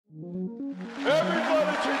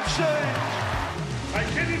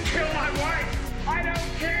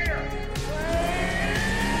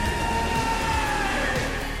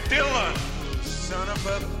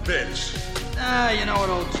bitch. You know what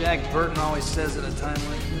old Jack Burton always says at a time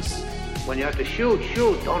like this? When you have to shoot,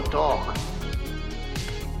 shoot, don't talk.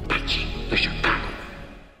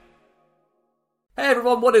 Hey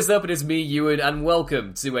everyone, what is up? It is me, Ewan, and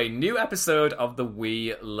welcome to a new episode of the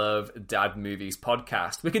We Love Dad Movies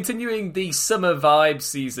podcast. We're continuing the summer vibe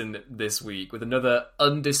season this week with another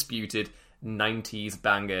undisputed 90s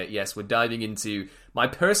banger. Yes, we're diving into my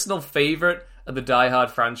personal favourite of the Die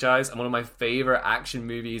Hard franchise and one of my favourite action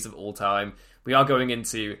movies of all time. We are going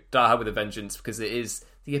into Die Hard with a Vengeance because it is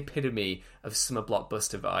the epitome of summer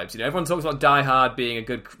blockbuster vibes. You know, everyone talks about Die Hard being a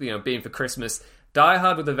good, being for Christmas. Die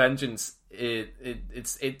Hard with a Vengeance,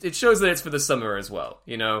 it shows that it's for the summer as well.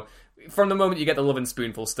 You know, from the moment you get the Lovin'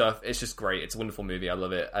 Spoonful stuff, it's just great. It's a wonderful movie. I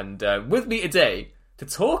love it. And with me today to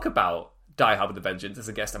talk about Die Hard with a Vengeance as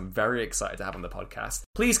a guest I'm very excited to have on the podcast.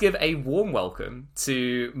 Please give a warm welcome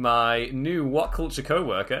to my new What Culture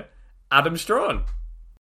co-worker, Adam Strawn.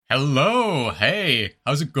 Hello, hey,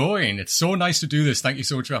 how's it going? It's so nice to do this. Thank you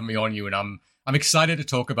so much for having me on, you. And I'm excited to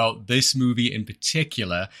talk about this movie in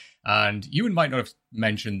particular. And Ewan might not have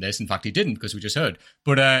mentioned this. In fact, he didn't because we just heard.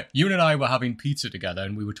 But Ewan and I were having pizza together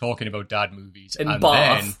and we were talking about dad movies.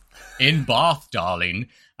 In Bath, darling.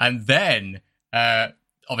 And then,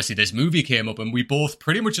 obviously, this movie came up and we both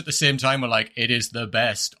pretty much at the same time were like, it is the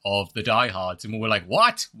best of the Die Hards. And we were like,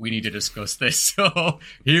 what? We need to discuss this. So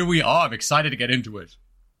here we are. I'm excited to get into it.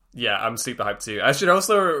 Yeah, I'm super hyped too. I should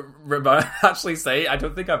also actually say, I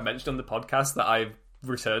don't think I've mentioned on the podcast that I've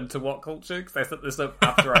returned to What Culture, because I set this up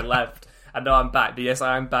after I left, and now I'm back. But yes,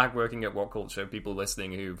 I am back working at What Culture. People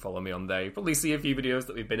listening who follow me on there, you probably see a few videos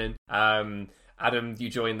that we've been in. Adam, you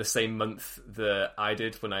joined the same month that I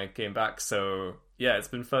did when I came back, so yeah, it's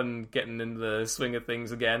been fun getting into the swing of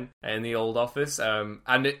things again in the old office.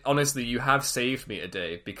 Honestly, you have saved me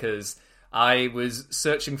today, because I was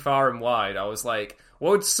searching far and wide. I was like,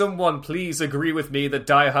 would someone please agree with me that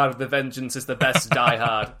Die Hard with a Vengeance is the best Die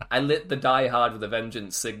Hard? I lit the Die Hard with a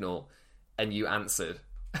Vengeance signal, and you answered.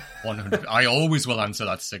 100. I always will answer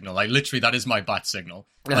that signal. Like, literally, that is my bat signal.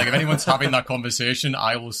 Like, if anyone's having that conversation,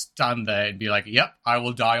 I will stand there and be like, yep, I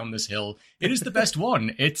will die on this hill. It is the best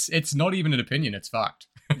one. It's not even an opinion, it's fact.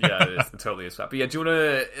 Yeah, it totally is fact. But yeah, do you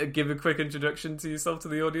want to give a quick introduction to yourself to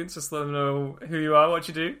the audience? Just let them know who you are, what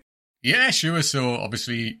you do? Yeah, sure. So,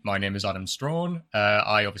 obviously, my name is Adam Strawn.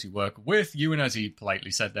 I obviously work with Ewan, as he politely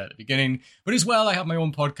said there at the beginning. But as well, I have my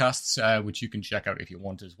own podcasts, which you can check out if you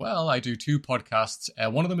want as well. I do two podcasts.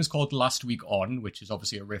 One of them is called Last Week On, which is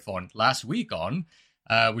obviously a riff on Last Week On,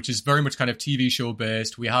 which is very much kind of TV show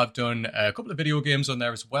based. We have done a couple of video games on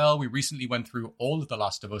there as well. We recently went through all of The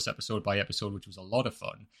Last of Us episode by episode, which was a lot of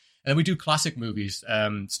fun. And then we do classic movies,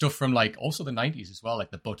 stuff from like also the 90s as well, like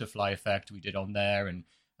The Butterfly Effect we did on there, and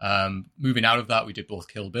moving out of that, we did both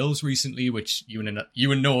Kill Bills recently, which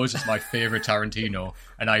Ewan knows is my favorite Tarantino,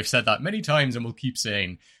 and I've said that many times and will keep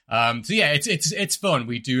saying. So yeah, it's fun.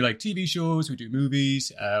 We do like TV shows, we do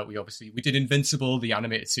movies. We did Invincible, the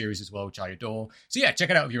animated series as well, which I adore. So yeah, check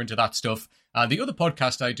it out if you're into that stuff. The other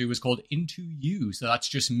podcast I do is called Into You, so that's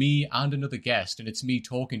just me and another guest, and it's me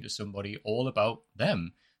talking to somebody all about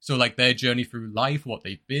them. So like their journey through life, what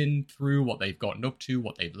they've been through, what they've gotten up to,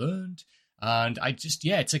 what they've learned. And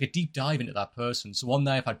it's like a deep dive into that person. So on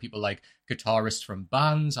there, I've had people like guitarists from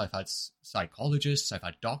bands, I've had psychologists, I've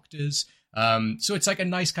had doctors. So it's like a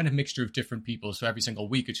nice kind of mixture of different people. So every single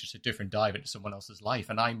week, it's just a different dive into someone else's life.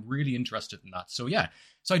 And I'm really interested in that. So yeah,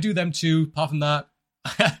 so I do them too. Apart from that,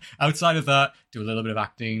 outside of that, do a little bit of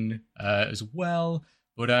acting as well.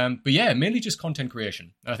 But yeah, mainly just content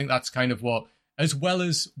creation. And I think that's kind of what, as well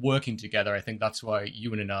as working together, I think that's why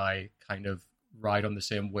Ewan and I kind of ride on the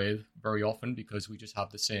same wave very often, because we just have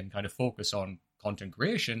the same kind of focus on content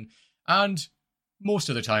creation and most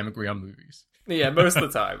of the time agree on movies. Yeah, most of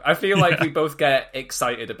the time. I feel like we both get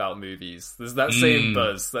excited about movies. There's that same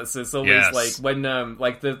buzz. It's always like when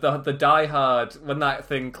like the Die Hard, when that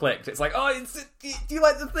thing clicked, it's like, oh, do you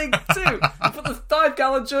like the thing too? You put the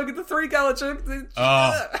 5-gallon jug and the 3-gallon jug.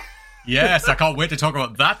 Oh. Yes, I can't wait to talk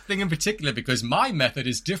about that thing in particular, because my method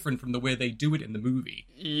is different from the way they do it in the movie.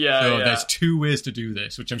 So there's two ways to do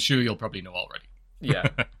this, which I'm sure you'll probably know already. Yeah.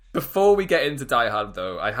 Before we get into Die Hard,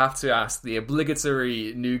 though, I have to ask the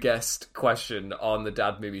obligatory new guest question on the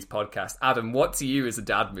Dad Movies podcast. Adam, what to you is a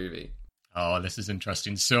dad movie? Oh, this is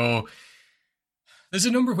interesting. So there's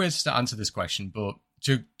a number of ways to answer this question, but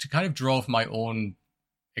to kind of draw from my own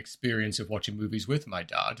experience of watching movies with my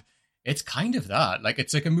dad, it's kind of that. Like,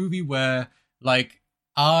 it's like a movie where, like,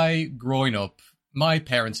 growing up, my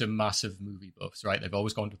parents are massive movie buffs, right? They've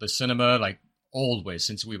always gone to the cinema, like, always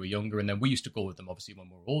since we were younger. And then we used to go with them, obviously, when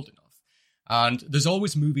we were old enough. And there's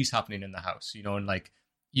always movies happening in the house, you know, and, like,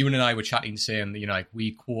 Ewan and I were chatting, saying that, like,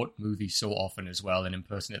 we quote movies so often as well and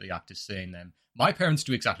impersonate the actors saying them. My parents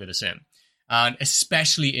do exactly the same. And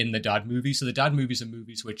especially in the dad movies. So the dad movies are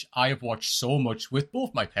movies which I have watched so much with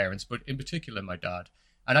both my parents, but in particular my dad.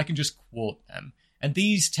 And I can just quote them. And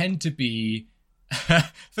these tend to be,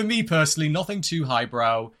 for me personally, nothing too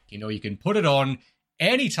highbrow. You can put it on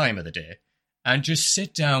any time of the day and just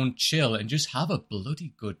sit down, chill, and just have a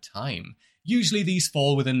bloody good time. Usually these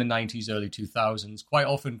fall within the 90s, early 2000s. Quite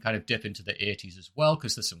often kind of dip into the 80s as well,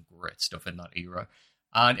 because there's some great stuff in that era.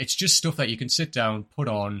 And it's just stuff that you can sit down, put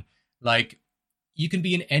on. Like, you can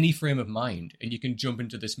be in any frame of mind and you can jump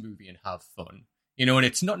into this movie and have fun. And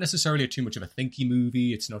it's not necessarily too much of a thinky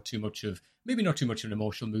movie. It's not too much of an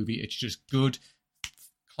emotional movie. It's just good,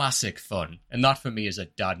 classic fun. And that for me is a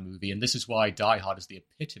dad movie. And this is why Die Hard is the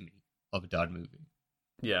epitome of a dad movie.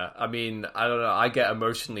 Yeah, I mean, I don't know. I get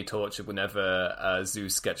emotionally tortured whenever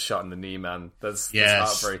Zeus gets shot in the knee, man. That's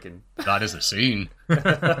heartbreaking. That is a scene.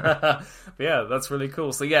 Yeah, that's really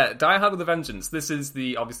cool. So yeah, Die Hard with a Vengeance. This is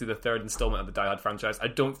obviously the third installment of the Die Hard franchise. I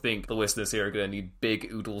don't think the listeners here are going to need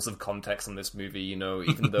big oodles of context on this movie,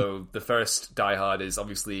 even though the first Die Hard is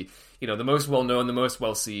obviously, the most well-known, the most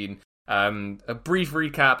well-seen. A brief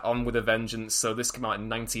recap on With a Vengeance. So this came out in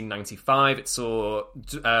 1995. It saw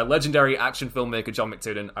legendary action filmmaker John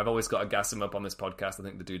McTiernan. I've always got to gas him up on this podcast. I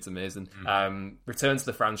think the dude's amazing. Returns to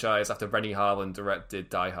the franchise after Rennie Harlan directed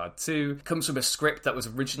Die Hard 2. Comes from a script that was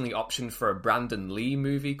originally optioned for a Brandon Lee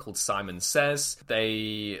movie called Simon Says.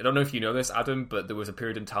 I don't know if you know this, Adam, but there was a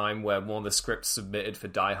period in time where one of the scripts submitted for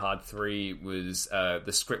Die Hard 3 was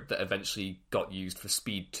the script that eventually got used for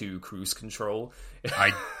Speed 2 Cruise Control.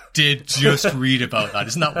 I did just read about that.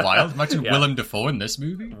 Isn't that wild? Imagine Willem Dafoe in this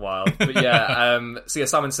movie. Wild. But yeah,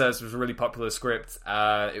 Simon Says was a really popular script.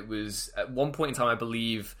 It was, at one point in time, I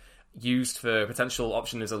believe, used for potential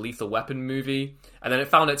option as a Lethal Weapon movie. And then it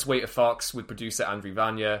found its way to Fox with producer Andrew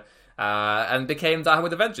Vanya. And became Die Hard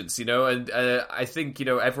with a Vengeance, and I think,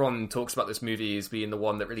 everyone talks about this movie as being the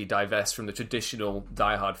one that really divests from the traditional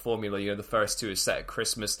Die Hard formula. The first two is set at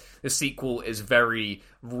Christmas. The sequel is very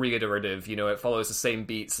reiterative, it follows the same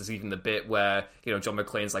beats. There's even the bit where, John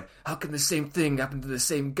McClane's like, how can the same thing happen to the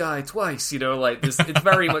same guy twice? It's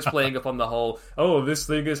very much playing up on the whole, oh, this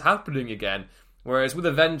thing is happening again. Whereas with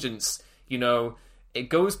a Vengeance, it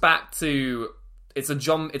goes back to... It's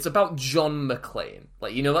about John McClane.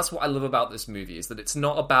 That's what I love about this movie, is that it's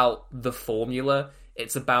not about the formula,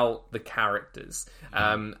 it's about the characters.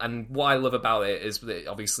 And what I love about it is that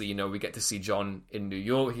obviously, we get to see John in New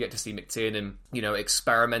York, you get to see McTiernan,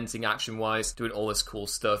 experimenting action-wise, doing all this cool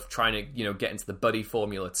stuff, trying to, get into the buddy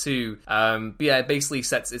formula too. But yeah, it basically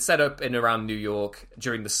it's set up in around New York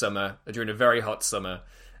during the summer, during a very hot summer.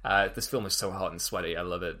 This film is so hot and sweaty. I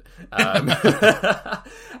love it.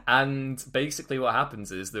 And basically what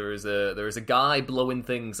happens is there is a guy blowing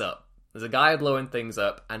things up. There's a guy blowing things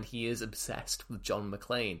up, and he is obsessed with John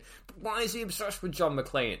McClane. But why is he obsessed with John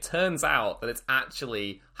McClane? It turns out that it's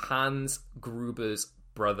actually Hans Gruber's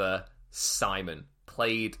brother, Simon,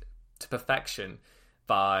 played to perfection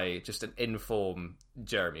by just an informed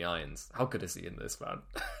Jeremy Irons. How good is he in this,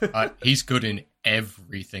 man? He's good in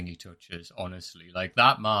everything he touches, honestly.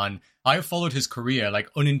 That man, I have followed his career,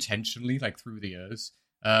 unintentionally, through the years.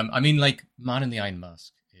 Man in the Iron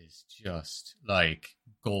Mask is just,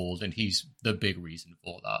 gold, and he's the big reason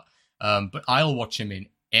for that. But I'll watch him in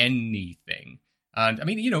anything. And,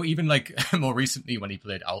 even, more recently when he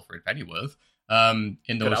played Alfred Pennyworth, in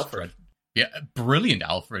those... Alfred. Yeah, brilliant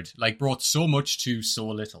Alfred. Brought so much to so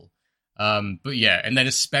little. But yeah, and then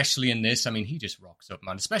especially in this, he just rocks up,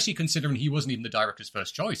 man. Especially considering he wasn't even the director's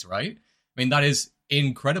first choice, right? That is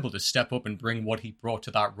incredible to step up and bring what he brought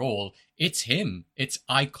to that role. It's him. It's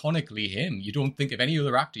iconically him. You don't think of any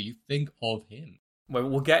other actor, you think of him. Well,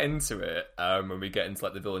 we'll get into it when we get into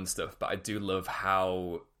the villain stuff, but I do love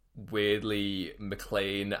how weirdly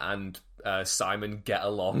McClane and Simon get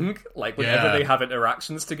along. Whenever they have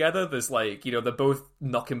interactions together, there's they're both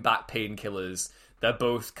knocking back painkillers. They're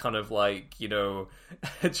both kind of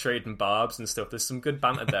trading barbs and stuff. There's some good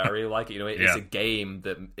banter there. I really like it. It's a game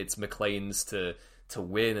that it's McClane's to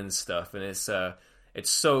win and stuff, and it's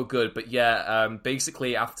so good. But yeah,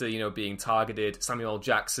 basically after being targeted, Samuel L.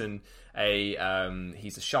 Jackson,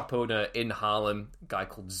 he's a shop owner in Harlem, a guy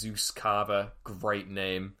called Zeus Carver, great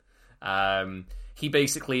name. He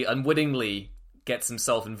basically unwittingly gets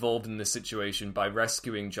himself involved in this situation by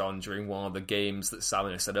rescuing John during one of the games that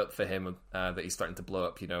Simon has set up for him, that he's starting to blow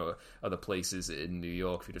up, other places in New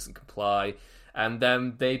York if he doesn't comply. And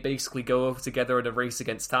then they basically go over together in a race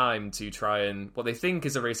against time to try and, what they think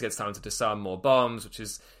is a race against time to disarm more bombs,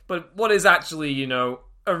 but what is actually,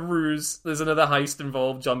 a ruse. There's another heist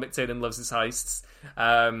involved. John McTiernan loves his heists,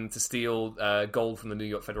 to steal gold from the New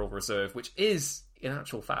York Federal Reserve, which is, in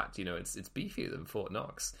actual fact, it's beefier than Fort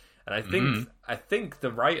Knox. And I think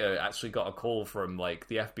the writer actually got a call from like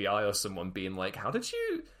the FBI or someone being like, "How did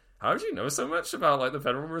you know so much about like the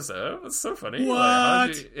Federal Reserve? That's so funny." What?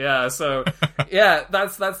 Like, yeah. So yeah,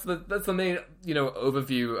 that's the main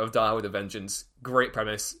overview of Die Hard with a Vengeance. Great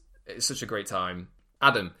premise. It's such a great time.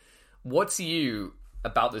 Adam, what to you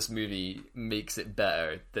about this movie makes it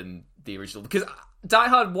better than the original? Because Die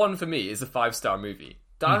Hard 1 for me is a 5-star movie.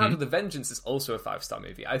 Die Hard with a Vengeance is also a 5-star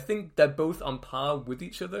movie. I think they're both on par with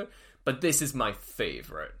each other, but this is my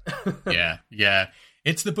favorite. Yeah.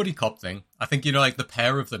 It's the buddy cop thing. I think, like the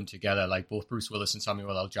pair of them together, like both Bruce Willis and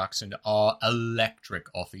Samuel L. Jackson, are electric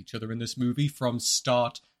off each other in this movie from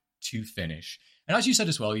start to finish. And as you said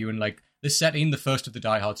as well, Ewan, like the setting, the first of the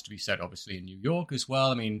Die Hards to be set, obviously in New York as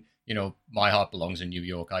well. I mean, my heart belongs in New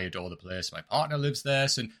York. I adore the place. My partner lives there.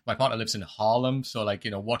 So my partner lives in Harlem. So like,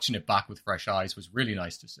 watching it back with fresh eyes was really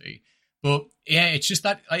nice to see. But yeah, it's just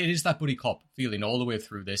that it is that buddy cop feeling all the way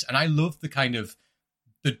through this. And I love the kind of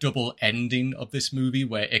the double ending of this movie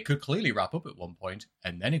where it could clearly wrap up at one point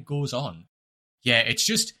and then it goes on. Yeah,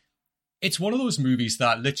 it's one of those movies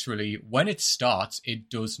that literally when it starts, it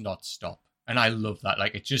does not stop. And I love that.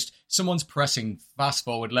 Like, it just, someone's pressing fast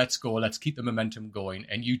forward, let's go, let's keep the momentum going.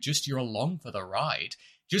 And you're along for the ride.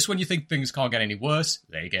 Just when you think things can't get any worse,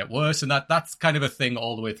 they get worse. And that's kind of a thing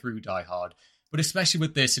all the way through Die Hard. But especially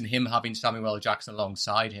with this and him having Samuel L. Jackson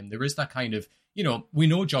alongside him, there is that kind of, we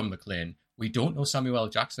know John McClane. We don't know Samuel L.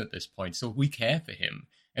 Jackson at this point, so we care for him.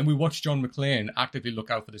 And we watch John McClane actively look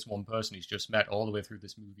out for this one person he's just met all the way through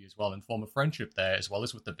this movie as well and form a friendship there as well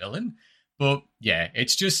as with the villain. But yeah,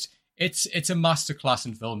 it's just... It's a masterclass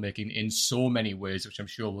in filmmaking in so many ways, which I'm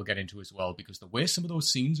sure we'll get into as well, because the way some of those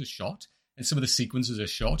scenes are shot and some of the sequences are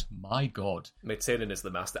shot, my God. McTiernan is the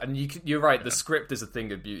master. And you're right, the script is a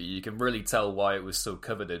thing of beauty. You can really tell why it was so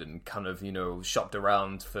coveted and kind of, shopped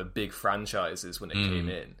around for big franchises when it came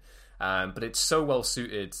in. But it's so well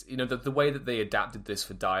suited. The way that they adapted this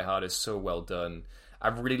for Die Hard is so well done. I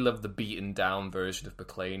really love the beaten down version of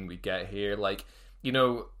McClane we get here. Like,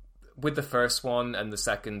 with the first one and the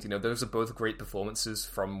second, those are both great performances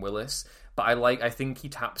from Willis. But I think he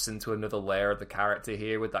taps into another layer of the character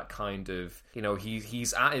here with that kind of,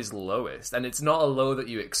 he's at his lowest. And it's not a low that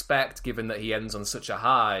you expect, given that he ends on such a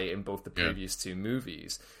high in both the previous two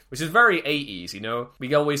movies, which is very 80s,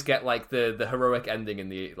 We always get like the heroic ending in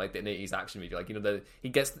the an 80s action movie. Like, he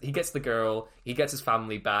gets the girl, he gets his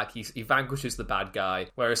family back, he vanquishes the bad guy.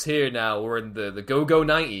 Whereas here now, we're in the go-go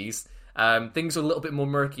 90s. Things are a little bit more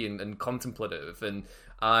murky and contemplative, and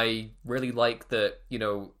I really like that.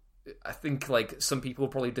 I think like some people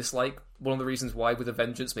probably dislike one of the reasons why With a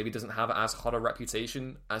Vengeance maybe doesn't have as hot a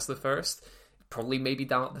reputation as the first. Probably maybe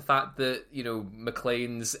down at the fact that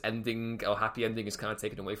McClane's ending or happy ending is kind of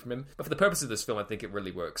taken away from him. But for the purpose of this film, I think it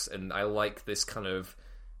really works, and I like this kind of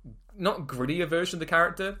not grittier version of the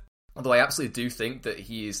character. Although I absolutely do think that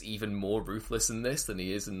he is even more ruthless in this than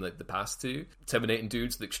he is in the past two. Terminating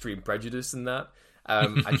dudes with extreme prejudice in that.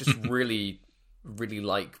 I just really, really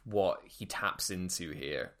like what he taps into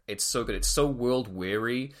here. It's so good. It's so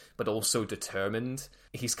world-weary, but also determined.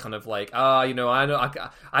 He's kind of like, I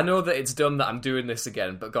know that it's dumb that I'm doing this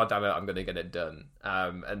again, but goddammit, I'm going to get it done.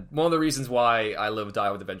 And one of the reasons why I love Die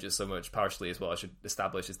with a Vengeance so much, partially as well, I should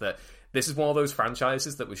establish, is that this is one of those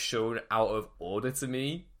franchises that was shown out of order to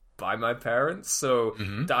me by my parents. So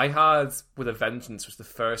Die Hard with a Vengeance was the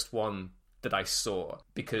first one that I saw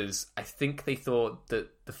because I think they thought that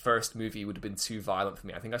the first movie would have been too violent for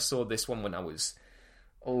me. I think I saw this one when I was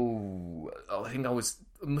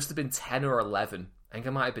it must have been 10 or 11. I think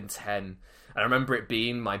I might have been 10. And I remember it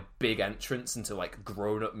being my big entrance into like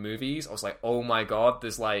grown-up movies. I was like, oh my god,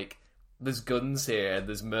 there's guns here,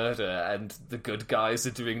 there's murder, and the good guys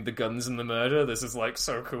are doing the guns and the murder. This is like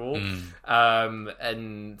so cool.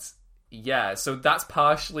 And yeah, so that's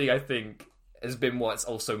partially, I think, has been what's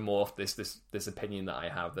also morphed this opinion that I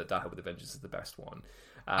have that Die Hard with a Vengeance is the best one.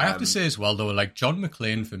 I have to say as well, though, like John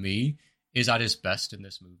McClane for me is at his best in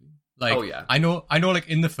this movie. Like, oh yeah, I know. Like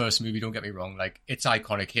in the first movie, don't get me wrong, like it's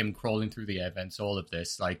iconic. Him crawling through the air vents, all of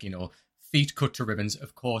this, like feet cut to ribbons.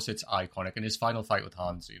 Of course, it's iconic. And his final fight with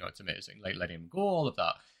Hans, it's amazing. Like letting him go, all of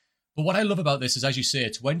that. But what I love about this is, as you say,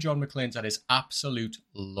 it's when John McClane's at his absolute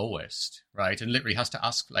lowest, right, and literally has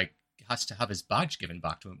to have his badge given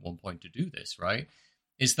back to him at one point to do this, right?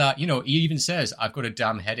 Is that, he even says, I've got a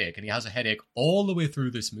damn headache, and he has a headache all the way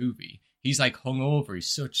through this movie. He's like hungover. He's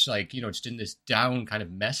such like, just in this down kind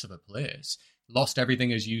of mess of a place. Lost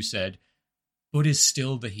everything, as you said, but is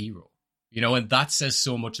still the hero. You know, and that says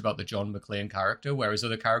so much about the John McClane character, whereas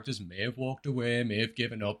other characters may have walked away, may have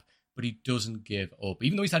given up, but he doesn't give up.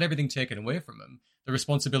 Even though he's had everything taken away from him, the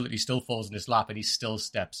responsibility still falls in his lap and he still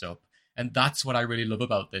steps up. And that's what I really love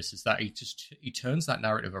about this, is that he turns that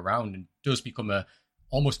narrative around and does become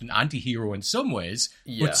almost an anti-hero in some ways,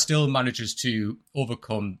 but still manages to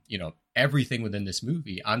overcome, you know, everything within this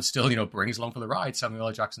movie and still, you know, brings along for the ride Samuel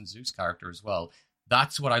L. Jackson Zeus character as well.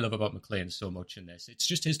 That's what I love about McClane so much in this. It's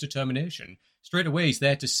just his determination. Straight away, he's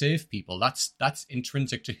there to save people. That's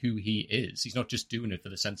intrinsic to who he is. He's not just doing it for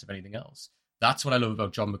the sense of anything else. That's what I love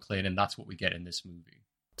about John McClane, and that's what we get in this movie.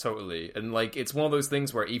 Totally. And like, it's one of those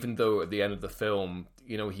things where even though at the end of the film,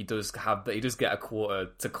 you know, he does get a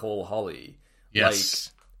quarter to call Holly. Yes.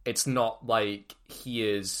 Like, it's not like he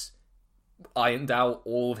is ironed out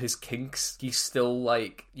all of his kinks. He's still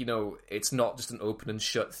like, you know, it's not just an open and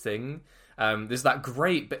shut thing. There's that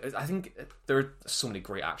great bit. I think there are so many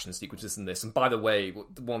great action sequences in this. And by the way,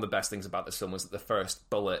 one of the best things about this film was that the first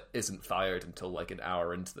bullet isn't fired until like an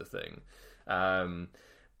hour into the thing.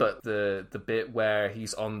 But the bit where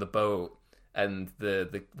he's on the boat and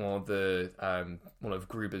the one of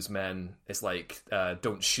Gruber's men is like,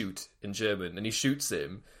 "Don't shoot" in German, and he shoots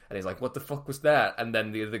him, and he's like, "What the fuck was that?" And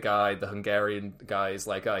then the other guy, the Hungarian guy, is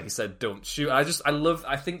like, "He said don't shoot." I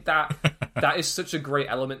think that that is such a great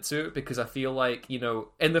element to it, because I feel like, you know,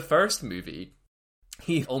 in the first movie,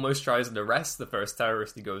 he almost tries and arrests the first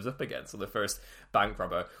terrorist he goes up against, or the first bank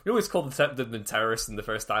robber. We always call them terrorists in the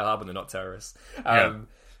first Die Hard when they're not terrorists.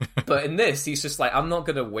 But in this, he's just like, I'm not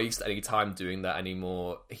going to waste any time doing that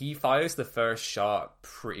anymore. He fires the first shot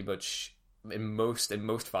pretty much in most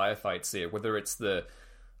firefights here, whether it's the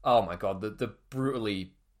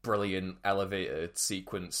brutally brilliant elevator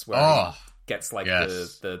sequence where he gets like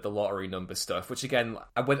the lottery number stuff, which again,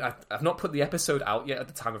 I've not put the episode out yet at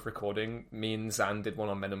the time of recording. Me and Zan did one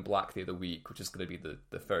on Men in Black the other week, which is going to be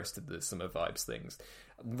the first of the Summer Vibes things.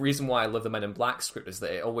 The reason why I love the Men in Black script is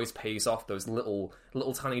that it always pays off those little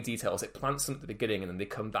tiny details. It plants them at the beginning and then they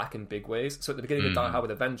come back in big ways. So at the beginning of Die Hard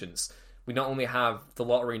with a Vengeance, we not only have the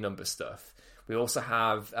lottery number stuff, we also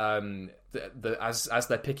have as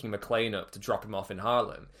they're picking McClane up to drop him off in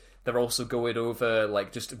Harlem, they're also going over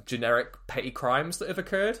like just generic petty crimes that have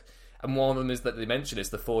occurred. And one of them is that they mention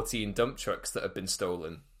is the 14 dump trucks that have been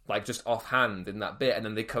stolen, like just offhand in that bit, and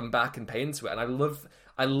then they come back and pay into it. And I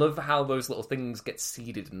love how those little things get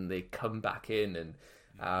seeded and they come back in.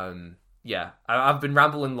 And I've been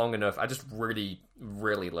rambling long enough. I just really,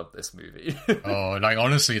 really love this movie. Like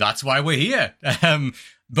honestly, that's why we're here.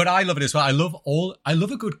 But I love it as well. I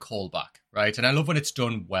love a good callback, right? And I love when it's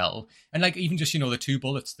done well. And like even just, you know, the 2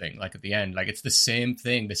 bullets thing, like at the end, like it's the same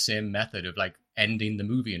thing, the same method of like ending the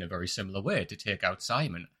movie in a very similar way to take out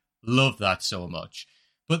Simon. Love that so much.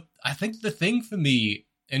 But I think the thing for me,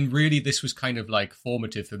 and really this was kind of like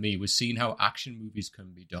formative for me, was seeing how action movies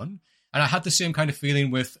can be done. And I had the same kind of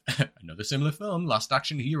feeling with another similar film, Last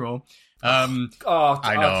Action Hero. I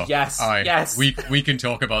know. Yes. We can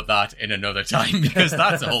talk about that in another time, because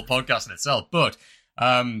that's a whole podcast in itself. But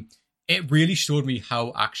it really showed me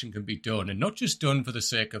how action can be done, and not just done for the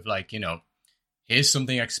sake of like, you know, here's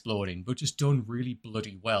something exploding, but just done really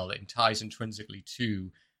bloody well. It ties intrinsically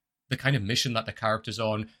to the kind of mission that the character's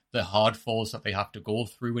on, the hard falls that they have to go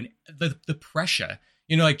through, and the pressure.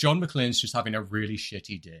 You know, like John McClane's just having a really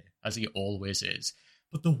shitty day, as he always is.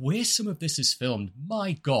 But the way some of this is filmed,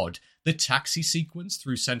 my God, the taxi sequence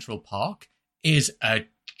through Central Park is a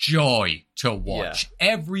joy to watch. Yeah.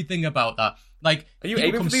 Everything about that. Like, are you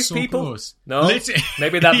aiming for these so people? Close. No,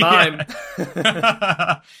 maybe that mime.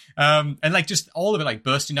 And like just all of it, like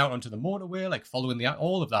bursting out onto the motorway, like following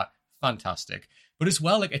all of that, fantastic. But as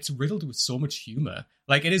well, like it's riddled with so much humor.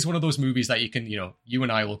 Like it is one of those movies that you can, you know, you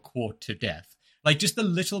and I will quote to death. Like just the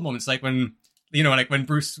little moments, like when, you know, like when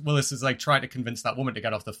Bruce Willis is like trying to convince that woman to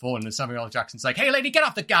get off the phone, and Samuel L. Jackson's like, "Hey lady, get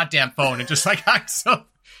off the goddamn phone," and just like acts up.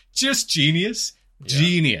 Just genius.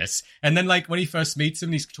 Genius. And then like when he first meets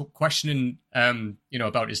him, he's questioning you know,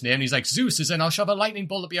 about his name, and he's like, "Zeus is in, I'll shove a lightning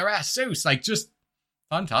bolt up your ass, Zeus." Like just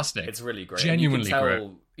fantastic. It's really great. Genuinely you can tell, great.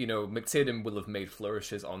 You know, McTiernan will have made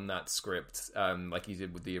flourishes on that script, like he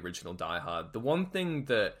did with the original Die Hard. The one thing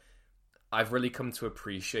that I've really come to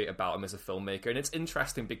appreciate about him as a filmmaker, and it's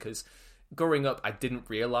interesting because growing up, I didn't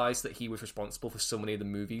realize that he was responsible for so many of the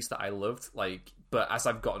movies that I loved. Like, but as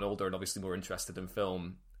I've gotten older and obviously more interested in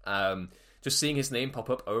film, just seeing his name pop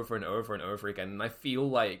up over and over and over again, and I feel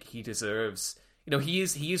like he deserves. You know, he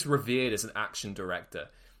is revered as an action director,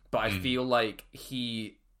 but I feel like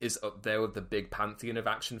he is up there with the big pantheon of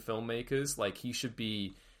action filmmakers. Like, he should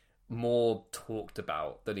be more talked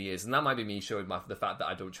about than he is, and that might be me showing the fact that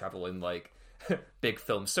I don't travel in like big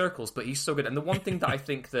film circles, but he's so good. And the one thing that I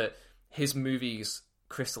think that his movies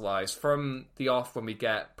crystallize from the off, when we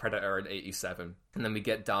get Predator in 87, and then we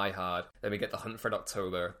get Die Hard, then we get The Hunt for Red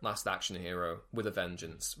October, Last Action Hero, With a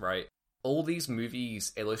Vengeance, right? All these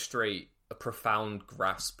movies illustrate a profound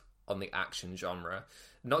grasp on the action genre,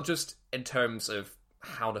 not just in terms of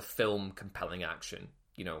how to film compelling action,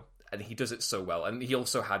 you know, and he does it so well. And he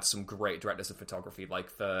also had some great directors of photography, like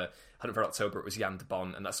for Hunt for October, it was Jan de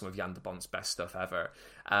Bont, and that's some of Jan de Bont's best stuff ever.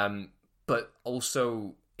 But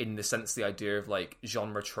also in the sense, the idea of like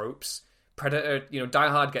genre tropes. Predator, you know, Die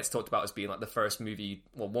Hard gets talked about as being like the first movie,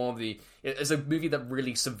 well, it's a movie that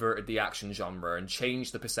really subverted the action genre and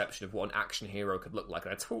changed the perception of what an action hero could look like.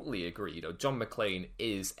 And I totally agree. You know, John McClane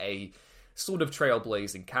is a sort of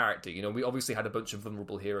trailblazing character. You know, we obviously had a bunch of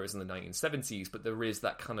vulnerable heroes in the 1970s, but there is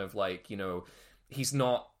that kind of like, you know, he's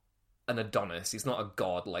not an Adonis, he's not a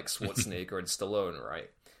god like Schwarzenegger and Stallone, right?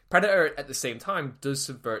 Predator, at the same time, does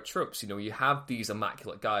subvert tropes. You know, you have these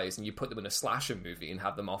immaculate guys and you put them in a slasher movie and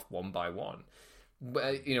have them off one by one.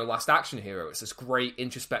 You know, Last Action Hero, it's this great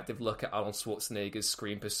introspective look at Arnold Schwarzenegger's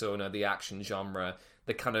screen persona, the action genre,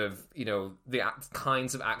 the kind of, you know, the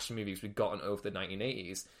kinds of action movies we've gotten over the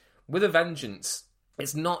 1980s. With a Vengeance,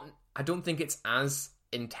 it's not, I don't think it's as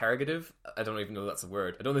interrogative. I don't even know if that's a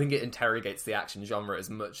word. I don't think it interrogates the action genre as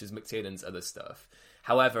much as McTiernan's other stuff.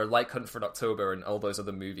 However, like Hunt for October and all those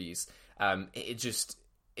other movies, it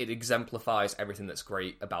exemplifies everything that's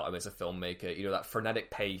great about him as a filmmaker. You know, that frenetic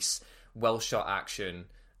pace, well-shot action,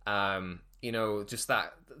 you know, just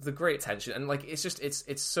the great tension. And, like,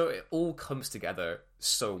 it's so, it all comes together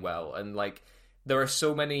so well. And, like, there are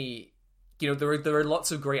so many, you know, there are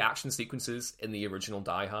lots of great action sequences in the original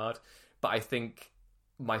Die Hard, but I think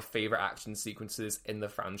my favorite action sequences in the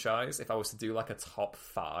franchise, if I was to do, like, a top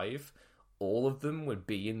 5, all of them would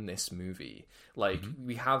be in this movie. Like,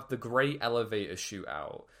 we have the great elevator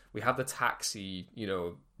shootout. We have the taxi, you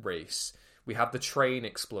know, race. We have the train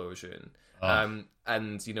explosion.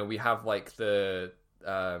 And, you know, we have, like, the...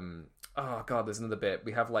 oh, God, there's another bit.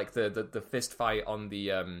 We have, like, the fist fight on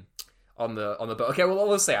the boat. Okay,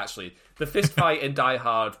 well, I'll say, actually, the fist fight in Die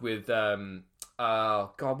Hard with...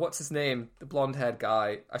 oh, God, what's his name? The blonde-haired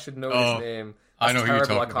guy. I should know his name. That's I know terrible. who you're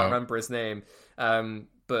talking about. I can't remember his name.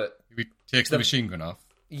 But He takes the machine gun off.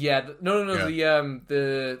 Yeah, no.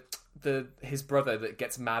 Yeah. His brother that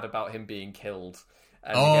gets mad about him being killed,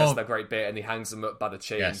 and he gets that great bit, and he hangs him up by the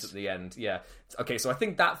chains at the end. Yeah. Okay, so I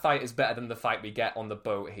think that fight is better than the fight we get on the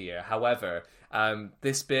boat here. However,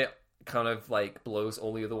 this bit kind of like blows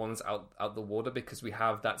all the other ones out the water, because we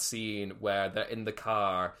have that scene where they're in the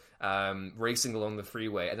car racing along the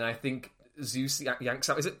freeway, and then I think Zeus yanks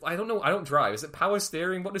out. Is it? I don't know. I don't drive. Is it power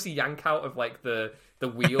steering? What does he yank out of like the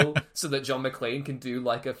wheel so that John McClane can do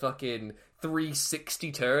like a fucking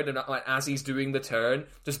 360 turn, and like, as he's doing the turn,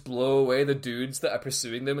 just blow away the dudes that are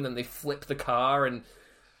pursuing them, and then they flip the car, and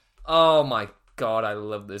oh my God, I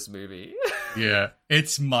love this movie. Yeah,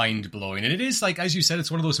 it's mind-blowing. And it is, like, as you said,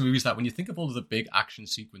 it's one of those movies that when you think of all of the big action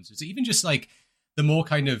sequences, even just, like, the more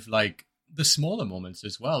kind of, like, the smaller moments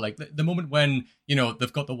as well. Like, the moment when, you know,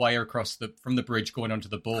 they've got the wire across from the bridge going onto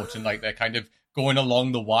the boat, and, like, they're kind of going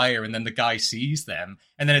along the wire, and then the guy sees them,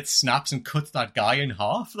 and then it snaps and cuts that guy in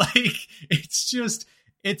half. Like,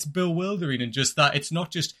 it's bewildering, and just that, it's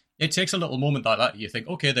not just... It takes a little moment like that. You think,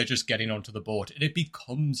 okay, they're just getting onto the boat. And it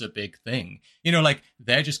becomes a big thing. You know, like,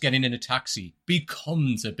 they're just getting in a taxi.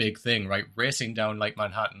 Becomes a big thing, right? Racing down, like,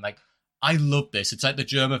 Manhattan. Like, I love this. It's like the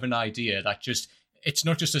germ of an idea that just... It's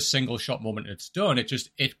not just a single shot moment and it's done.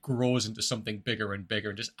 It grows into something bigger and bigger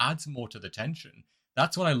and just adds more to the tension.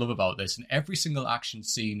 That's what I love about this. And every single action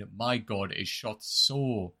scene, my God, is shot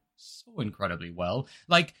so incredibly well.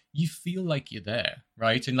 Like, you feel like you're there,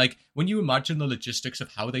 right? And like, when you imagine the logistics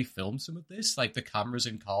of how they filmed some of this, like the cameras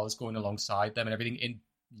in cars going alongside them and everything in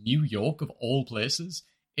New York of all places,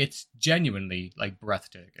 it's genuinely like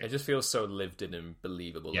breathtaking. It just feels so lived in and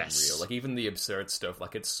believable and real. Like, even the absurd stuff,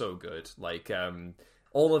 like, it's so good. Like,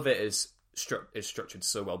 all of it is structured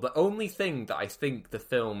so well. The only thing that I think the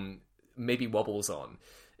film maybe wobbles on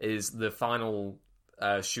is the final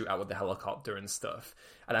shootout with the helicopter and stuff.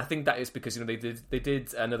 And I think that is because, you know, they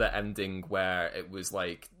did another ending where it was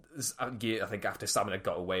like, I think after Salmon had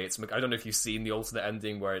got away, I don't know if you've seen the alternate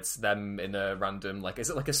ending where it's them in a random, like, is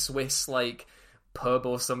it like a Swiss like pub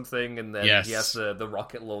or something, and then he has the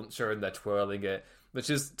rocket launcher and they're twirling it, which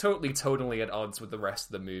is totally tonally at odds with the rest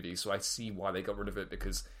of the movie. So I see why they got rid of it,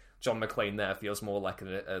 because John McClane there feels more like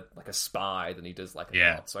a spy than he does like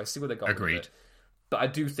a cop. So I see where they got rid of it. But I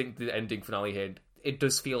do think the ending finale here, it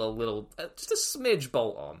does feel a little, just a smidge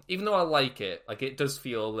bolt on. Even though I like it, like, it does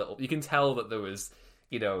feel a little, you can tell that there was,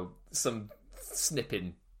 you know, some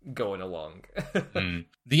snipping going along.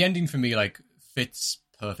 The ending for me like fits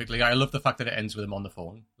perfectly. I love the fact that it ends with him on the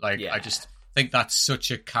phone. Like, I just think that's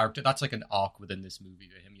such a character. That's like an arc within this movie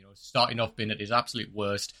for him. You know, starting off being at his absolute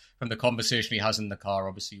worst from the conversation he has in the car,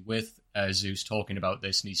 obviously with Zeus talking about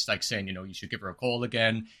this, and he's like saying, you know, you should give her a call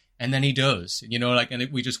again. And then he does, you know, like,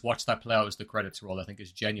 and we just watch that play out as the credits roll. I think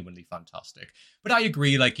is genuinely fantastic. But I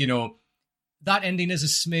agree, like, you know, that ending is a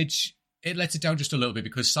smidge. It lets it down just a little bit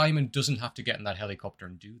because Simon doesn't have to get in that helicopter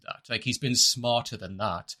and do that. Like, he's been smarter than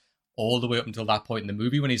that all the way up until that point in the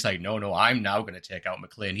movie when he's like, no, I'm now going to take out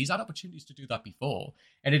McClane. He's had opportunities to do that before.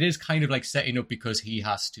 And it is kind of like setting up because he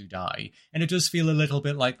has to die. And it does feel a little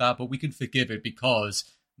bit like that, but we can forgive it because,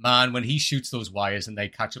 man, when he shoots those wires and they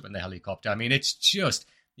catch up in the helicopter, I mean, it's just,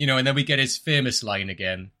 you know, and then we get his famous line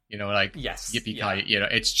again, you know, like, yes, yippee-ki-yay, you know,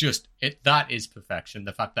 it's just, that is perfection.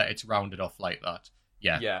 The fact that it's rounded off like that.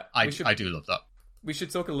 Yeah. I do love that. We should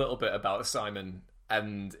talk a little bit about Simon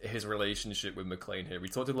and his relationship with McClane here. We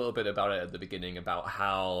talked a little bit about it at the beginning, about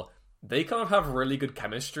how they kind of have really good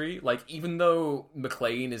chemistry. Like, even though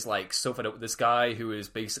McClane is, like, so fed up with this guy who is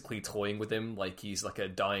basically toying with him like he's, like, a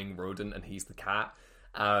dying rodent and he's the cat,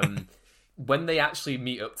 when they actually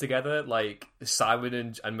meet up together, like, Simon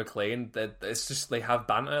and McClane, it's just, they have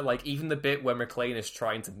banter. Like, even the bit where McClane is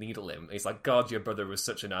trying to needle him, he's like, God, your brother was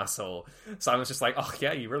such an asshole. Simon's just like, oh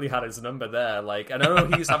yeah, you really had his number there. Like, and I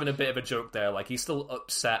know he's having a bit of a joke there. Like, he's still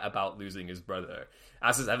upset about losing his brother,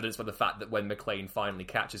 as is evidenced by the fact that when McClane finally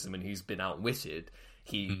catches him and he's been outwitted,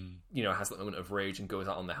 he, you know, has that moment of rage and goes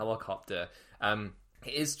out on the helicopter.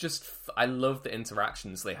 It is just, I love the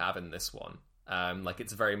interactions they have in this one. Like,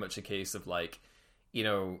 it's very much a case of, like, you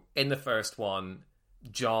know, in the first one,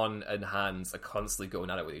 John and Hans are constantly going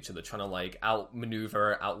at it with each other, trying to, like,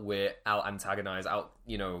 outmaneuver, outwit, out-antagonize,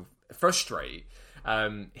 you know, frustrate.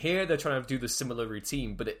 Here, they're trying to do the similar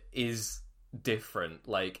routine, but it is different.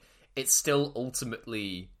 Like, it's still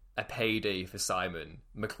ultimately a payday for Simon.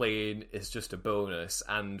 McClane is just a bonus,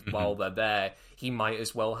 and while they're there, he might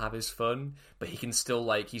as well have his fun, but he can still,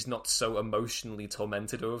 like, he's not so emotionally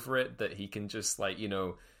tormented over it that he can just, like, you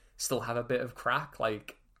know, still have a bit of crack.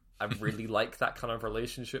 Like, I really like that kind of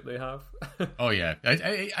relationship they have. Oh yeah,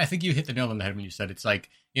 I think you hit the nail on the head when you said it's like,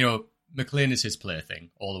 you know, McClane is his plaything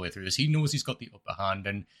all the way through this. He knows he's got the upper hand,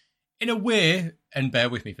 and in a way, and bear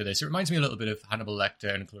with me for this, it reminds me a little bit of Hannibal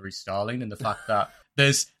Lecter and Clarice Starling, and the fact that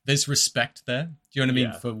there's respect there. Do you know what I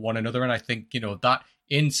mean? For one another. And I think, you know, that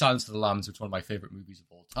in Silence of the Lambs, which is one of my favorite movies of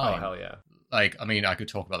all time. Oh, hell yeah. Like, I mean, I could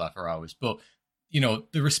talk about that for hours, but, you know,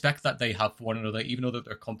 the respect that they have for one another, even though that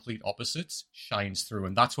they're complete opposites, shines through.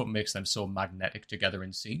 And that's what makes them so magnetic together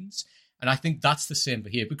in scenes. And I think that's the same for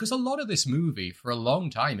here, because a lot of this movie for a long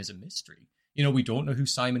time is a mystery. You know, we don't know who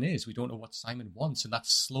Simon is. We don't know what Simon wants. And that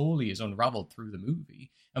slowly is unraveled through the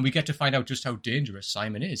movie. And we get to find out just how dangerous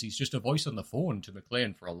Simon is. He's just a voice on the phone to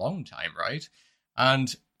McClane for a long time, right?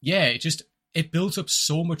 And yeah, it builds up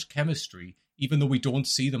so much chemistry, even though we don't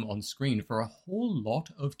see them on screen for a whole lot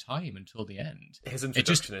of time until the end. His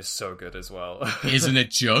introduction is so good as well. Isn't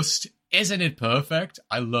it just? Isn't it perfect?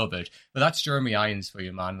 I love it. But that's Jeremy Irons for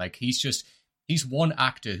you, man. Like, he's one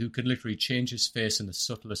actor who can literally change his face in the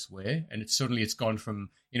subtlest way, and it's gone from,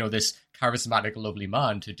 you know, this charismatic, lovely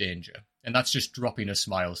man to danger. And that's just dropping a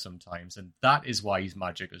smile sometimes, and that is why he's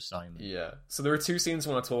magic as Simon. Yeah. So there are two scenes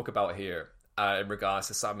I want to talk about here in regards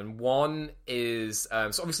to Simon. One is, so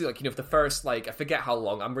obviously, like, you know, for the first, like, I forget how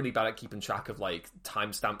long, I'm really bad at keeping track of, like,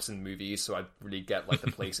 timestamps in movies, so I really get, like,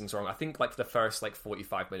 the placings wrong. I think, like, for the first, like,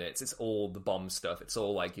 45 minutes, it's all the bomb stuff. It's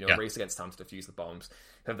all, like, you know, race against time to defuse the bombs.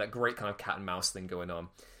 They have that great kind of cat and mouse thing going on.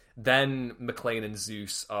 Then McClane and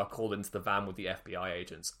Zeus are called into the van with the FBI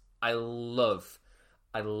agents. I love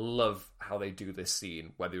how they do this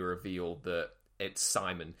scene where they reveal that it's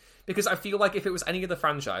Simon, because I feel like if it was any other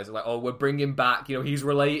franchise, like, oh, we're bringing back, you know, he's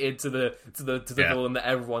related to the villain that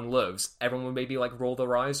everyone loves, everyone would maybe, like, roll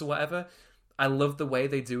their eyes or whatever. I love the way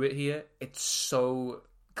they do it here. It's so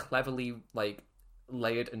cleverly, like,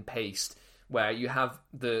 layered and paced, where you have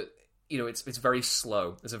the, you know, it's very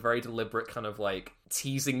slow. There's a very deliberate kind of, like,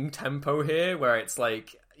 teasing tempo here, where it's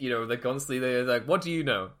like, you know, they're like, what do you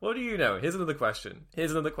know? What do you know? Here's another question. Here's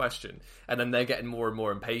another question. And then they're getting more and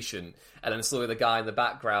more impatient. And then slowly the guy in the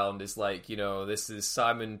background is like, you know, this is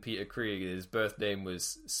Simon Peter Krieg. His birth name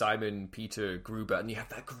was Simon Peter Gruber. And you have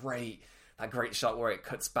that great shot where it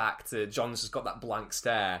cuts back to John's just got that blank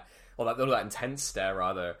stare, or that intense stare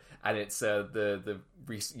rather. And it's the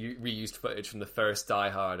reused footage from the first Die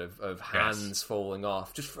Hard of hands falling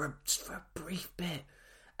off just for a brief bit.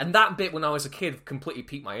 And that bit, when I was a kid, completely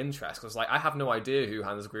piqued my interest. Because, like, I have no idea who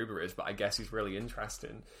Hans Gruber is, but I guess he's really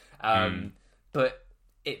interesting. But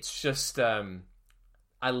it's just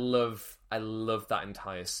I love that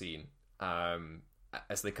entire scene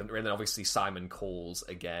as they come, and then obviously Simon calls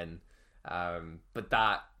again, but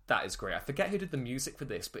that is great. I forget who did the music for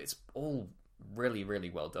this, but it's all really, really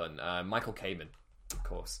well done. Michael Kamen, of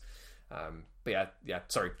course. But yeah,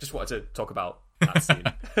 sorry, just wanted to talk about that scene.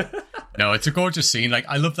 No, it's a gorgeous scene. Like,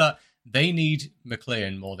 I love that they need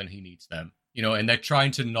McClane more than he needs them. You know, and they're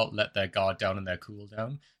trying to not let their guard down and their cool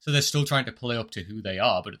down. So they're still trying to play up to who they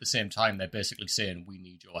are, but at the same time, they're basically saying, we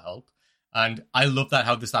need your help. And I love that,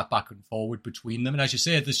 how there's that back and forward between them. And as you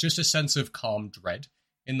say, there's just a sense of calm dread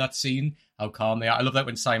in that scene, how calm they are. I love that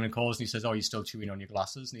when Simon calls and he says, oh, you're still chewing on your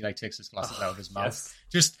glasses. And he like takes his glasses out of his mouth. Yes.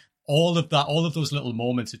 Just all of that, all of those little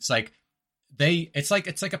moments. It's like it's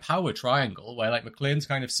like a power triangle where like McClane's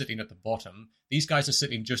kind of sitting at the bottom. These guys are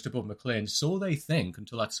sitting just above McClane. So they think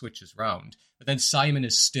until that switches round. But then Simon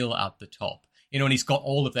is still at the top, you know, and he's got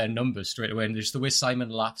all of their numbers straight away. And just the way Simon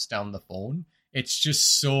laughs down the phone. It's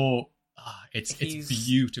just so, it's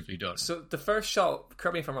beautifully done. So the first shot,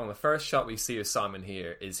 correct me if I'm wrong, the first shot we see of Simon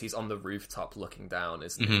here is he's on the rooftop looking down,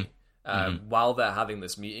 isn't he? While they're having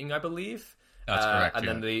this meeting, I believe. That's correct.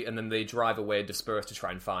 And then they drive away, disperse to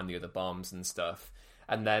try and find the other bombs and stuff.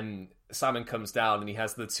 And then Simon comes down and he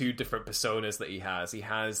has the two different personas that he has. He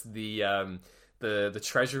has the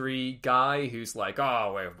treasury guy who's like,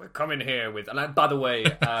 oh, we're coming here with. And by the way,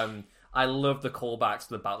 I love the callbacks to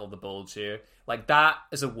the Battle of the Bulge here. Like, that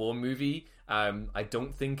as a war movie, I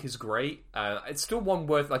don't think is great. It's still one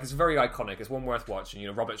worth, like, it's very iconic. It's one worth watching. You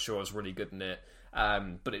know, Robert Shaw is really good in it.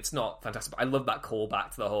 But it's not fantastic. But I love that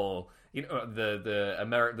callback to the whole, you know,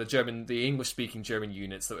 the English speaking German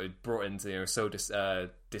units that were brought into, you know, so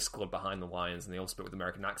discord behind the lines, and they all speak with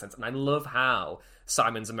American accents. And I love how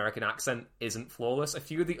Simon's American accent isn't flawless. A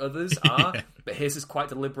few of the others are, but his is quite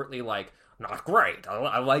deliberately like, not great.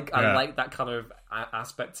 I like that kind of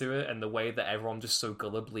aspect to it, and the way that everyone just so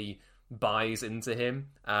gullibly buys into him.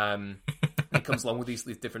 He comes along with these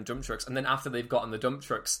different dump trucks, and then after they've gotten the dump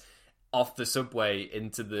trucks off the subway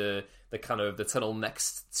into the kind of the tunnel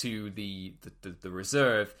next to the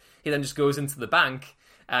reserve, he then just goes into the bank,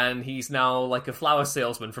 and he's now like a flower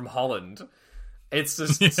salesman from Holland. It's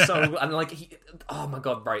just so, and like oh my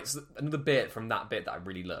god, right? So another bit from that bit that I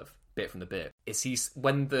really love, is he's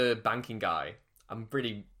when the banking guy, I'm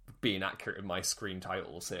really being accurate in my screen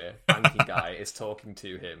titles here, banking guy is talking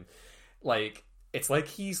to him, like, it's like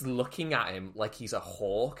he's looking at him like he's a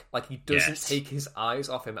hawk. Like, he doesn't take his eyes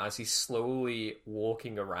off him as he's slowly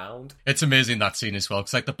walking around. It's amazing, that scene as well,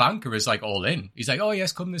 because like the banker is like all in. He's like, oh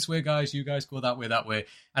yes, come this way, guys. You guys go that way.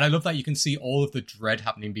 And I love that you can see all of the dread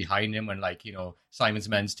happening behind him when, like, you know, Simon's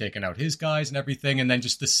men's taking out his guys and everything. And then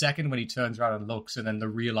just the second when he turns around and looks, and then the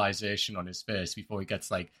realization on his face before he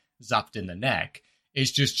gets like zapped in the neck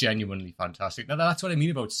is just genuinely fantastic. Now that's what I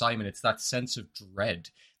mean about Simon. It's that sense of dread.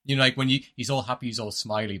 You know, like when he's all happy, he's all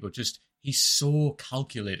smiley, but just he's so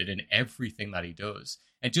calculated in everything that he does.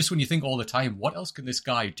 And just when you think all the time, what else can this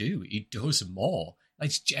guy do? He does more. Like,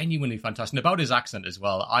 it's genuinely fantastic. And about his accent as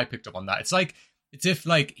well, I picked up on that. It's if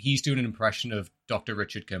like he's doing an impression of Dr.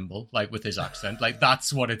 Richard Kimball, like with his accent. Like,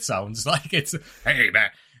 that's what it sounds like. It's, hey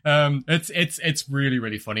man. It's really,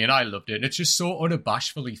 really funny, and I loved it. And it's just so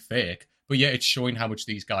unabashedly fake, but yeah, it's showing how much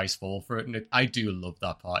these guys fall for it. And I do love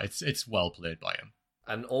that part. It's well played by him.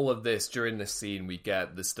 And all of this, during this scene, we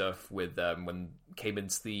get the stuff with when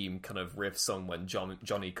Cayman's theme kind of riffs on when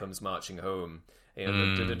Johnny comes marching home, you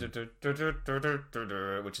know,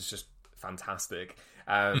 which is just fantastic.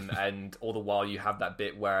 And all the while you have that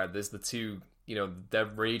bit where there's the two, you know, they're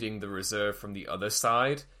raiding the reserve from the other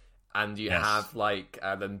side, and you have like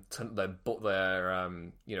them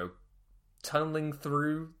you know, tunneling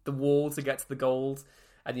through the wall to get to the gold.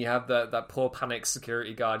 And you have that poor panicked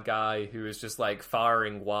security guard guy who is just like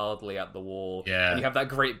firing wildly at the wall. Yeah. And you have that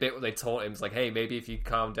great bit where they taunt him, it's like, hey, maybe if you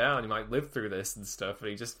calm down, you might live through this and stuff.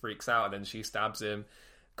 And he just freaks out, and then she stabs him.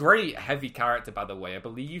 Great heavy character, by the way. I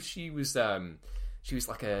believe she's a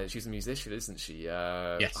musician, isn't she?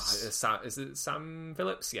 Yes. Is it Sam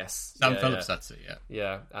Phillips? Yes. Sam Phillips, that's it,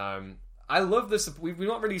 yeah. Yeah. I love this. We've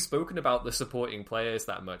not really spoken about the supporting players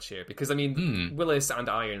that much here, because, I mean, Willis and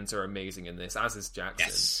Irons are amazing in this, as is Jackson.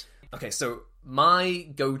 Yes. Okay, so my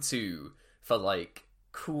go-to for, like,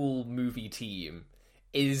 cool movie team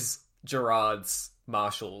is Gerard's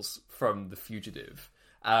marshals from The Fugitive.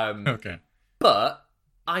 Okay. But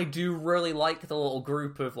I do really like the little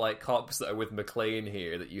group of, like, cops that are with McClane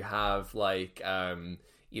here, that you have, like,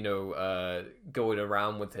 you know, going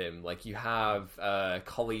around with him. Like, you have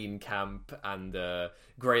Colleen Camp and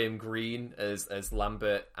Graham Greene as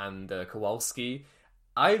Lambert and Kowalski.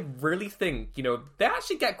 I really think, they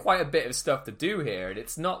actually get quite a bit of stuff to do here, and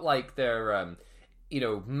it's not like they're,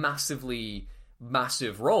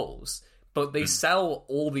 massive roles, but they sell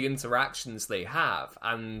all the interactions they have,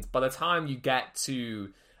 and by the time you get to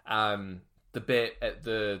the bit at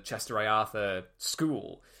the Chester A. Arthur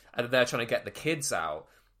school, and they're trying to get the kids out,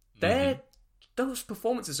 those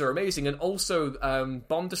performances are amazing, and also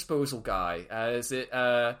bomb disposal guy, is it,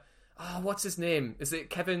 what's his name? Is it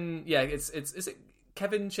Kevin? Yeah, is it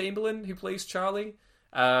Kevin Chamberlain who plays Charlie?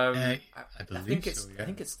 I think it's.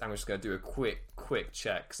 I'm just going to do a quick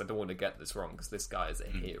check because I don't want to get this wrong because this guy is a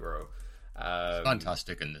hero.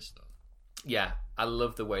 Fantastic in this though. Yeah, I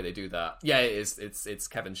love the way they do that. Yeah, it is. It's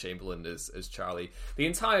Kevin Chamberlain as Charlie. The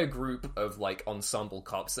entire group of like ensemble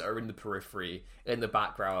cops that are in the periphery, in the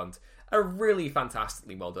background, are really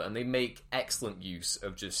fantastically well done, and they make excellent use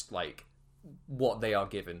of just like what they are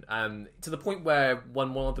given, to the point where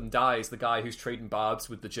when one of them dies, the guy who's trading barbs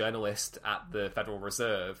with the journalist at the Federal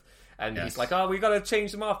Reserve, and he's like, "Oh, we gotta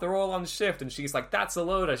change them off, they're all on shift," and she's like, "That's a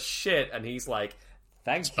load of shit," and he's like,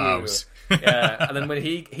 "Thank you." Yeah, and then when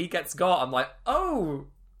he gets got, I'm like, "Oh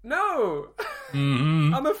no."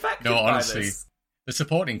 I'm affected by this. The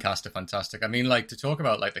supporting cast are fantastic. I mean, like, to talk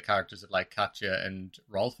about like the characters of like Katya and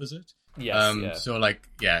Rolf, is it? Yes. So like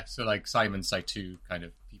Simon's like two kind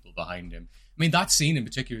of people behind him. I mean, that scene in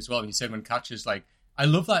particular as well, when you said when Katya's like, I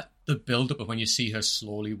love that the build up of when you see her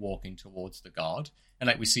slowly walking towards the guard, and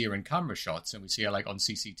like we see her in camera shots and we see her like on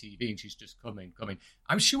CCTV and she's just coming.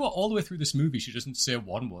 I'm sure all the way through this movie she doesn't say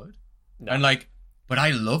one word. No. And like, but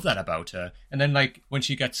I love that about her. And then like when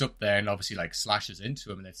she gets up there and obviously like slashes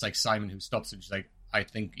into him, and it's like Simon who stops her and she's like, I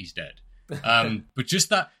think he's dead. But just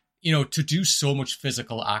that, to do so much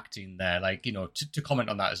physical acting there, like, to comment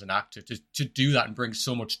on that as an actor, to do that and bring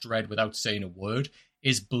so much dread without saying a word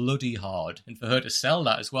is bloody hard. And for her to sell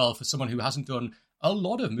that as well, for someone who hasn't done a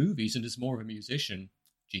lot of movies and is more of a musician,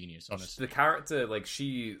 genius, honestly. The character, like,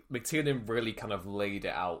 McTiernan really kind of laid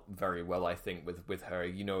it out very well, I think, with her.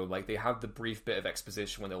 Like, they have the brief bit of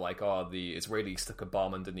exposition when they're like, oh, the Israelis stuck a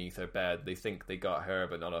bomb underneath her bed. They think they got her,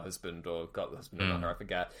 but not her husband, or got the husband, but not her, I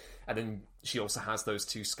forget. And then she also has those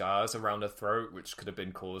 2 scars around her throat, which could have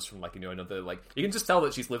been caused from, like, another, like... You can just tell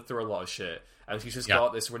that she's lived through a lot of shit. And she's just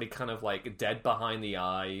got this really kind of, like, dead behind the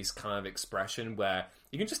eyes kind of expression where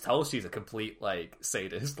you can just tell she's a complete, like,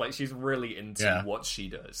 sadist. Like, she's really into what she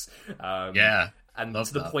does. And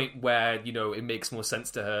to the point where, it makes more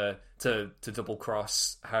sense to her to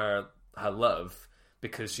double-cross her love,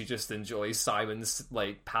 because she just enjoys Simon's,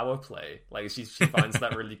 like, power play. Like, she finds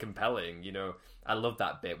that really compelling, I love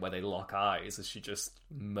that bit where they lock eyes as she just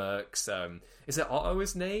murks. Is it Otto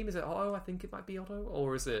his name? Is it Otto? I think it might be Otto.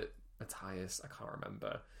 Or is it Matthias? I can't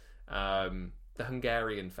remember. The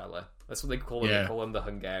Hungarian fella. That's what they call him. They call him the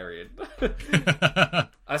Hungarian.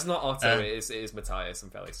 That's not Otto. It is Matthias, I'm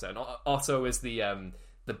fairly certain. Otto is the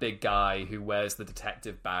big guy who wears the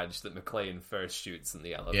detective badge that McClane first shoots in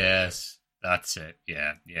the elevator. Yes, that's it.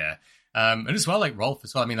 Yeah. And as well, like Rolf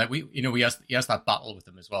as well. I mean, like he has that battle with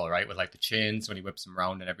him as well, right? With like the chains when he whips him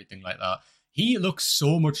around and everything like that. He looks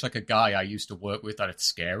so much like a guy I used to work with that it's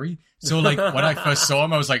scary. So like when I first saw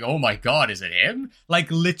him, I was like, oh my God, is it him?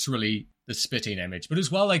 Like literally the spitting image. But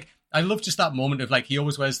as well, like I love just that moment of like, he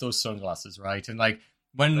always wears those sunglasses, right? And like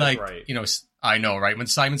when That's like, right. I know, right? When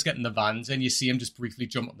Simon's getting the vans and you see him just briefly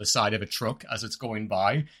jump on the side of a truck as it's going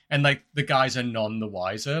by, and like the guys are none the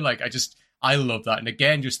wiser. Like I love that. And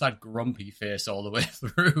again, just that grumpy face all the way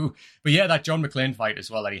through. But yeah, that John McClane fight as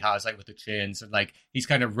well that he has, like with the chains, and like he's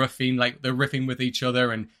kind of roughing, like they're riffing with each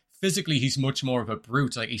other, and physically he's much more of a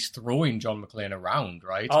brute. Like he's throwing John McClane around,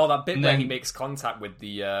 right? Oh, that bit where he makes contact with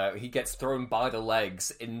he gets thrown by the legs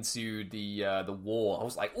into the wall. I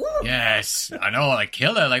was like, ooh! Yes, I know, like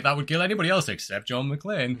killer. Like that would kill anybody else except John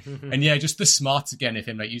McClane. And yeah, just the smarts again of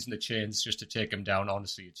him, like using the chains just to take him down.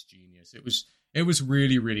 Honestly, it's genius. It was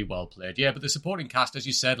really, really well played. Yeah, but the supporting cast, as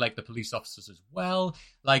you said, like the police officers as well,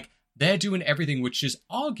 like they're doing everything which is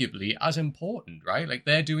arguably as important, right? Like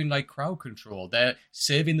they're doing like crowd control. They're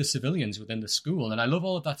saving the civilians within the school. And I love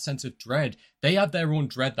all of that sense of dread. They have their own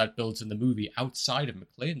dread that builds in the movie outside of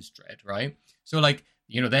McClane's dread, right? So like,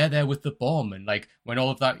 they're there with the bomb, and like when all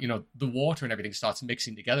of that, the water and everything starts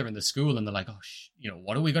mixing together in the school, and they're like, oh,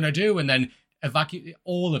 what are we going to do? And then evacuate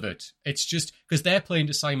all of it. It's just because they're playing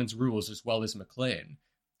to Simon's rules as well as McClane,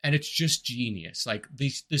 and it's just genius. Like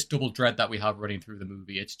this double dread that we have running through the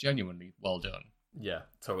movie, it's genuinely well done. Yeah,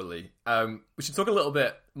 totally. We should talk a little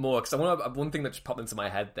bit more, because one thing that just popped into my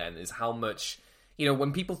head then is how much,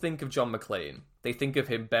 when people think of John McClane, they think of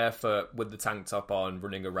him barefoot with the tank top on,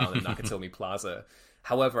 running around in Nakatomi Plaza.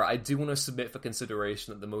 However, I do want to submit for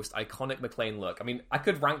consideration that the most iconic McClane look, I mean, I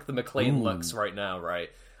could rank the McClane looks right now, right?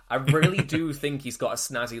 I really do think he's got a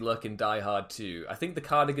snazzy look in Die Hard 2. I think the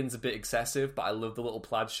cardigan's a bit excessive, but I love the little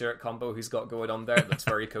plaid shirt combo he's got going on there. It looks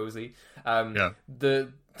very cozy.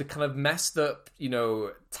 The kind of messed up,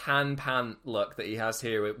 tan pant look that he has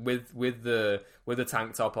here with the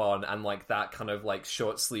tank top on and like that kind of like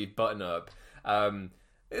short sleeve button up.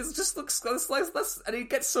 It just looks like and it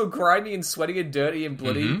gets so grimy and sweaty and dirty and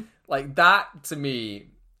bloody. Like that to me.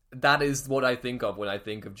 That is what I think of when I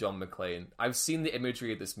think of John McClane. I've seen the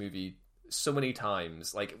imagery of this movie so many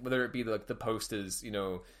times, like whether it be like the posters,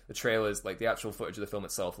 the trailers, like the actual footage of the film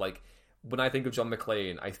itself. Like when I think of John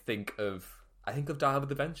McClane, I think of Die Hard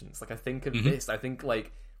with a Vengeance. Like I think of this. I think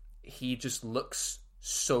like he just looks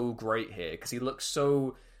so great here because he looks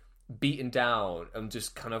so beaten down and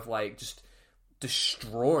just kind of like just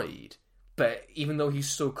destroyed. But even though he's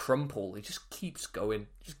so crumpled, he just keeps going.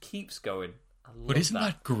 But isn't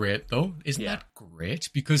that great, though? Isn't that great?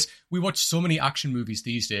 Because we watch so many action movies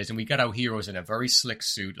these days, and we get our heroes in a very slick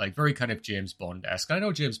suit, like very kind of James Bond-esque. I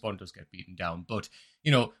know James Bond does get beaten down, but,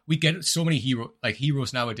 we get so many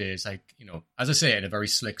heroes nowadays, like, as I say, in a very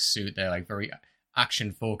slick suit. They're, like, very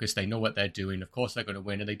action-focused. They know what they're doing. Of course they're going to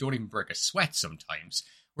win, and they don't even break a sweat sometimes.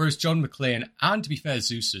 Whereas John McClane, and to be fair,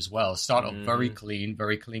 Zeus as well, start off very clean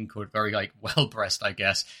cut, very, like, well-dressed, I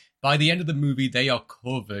guess. By the end of the movie, they are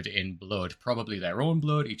covered in blood, probably their own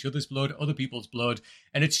blood, each other's blood, other people's blood,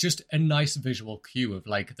 and it's just a nice visual cue of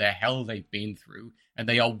like the hell they've been through, and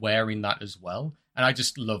they are wearing that as well. And I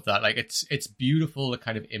just love that. Like it's beautiful, the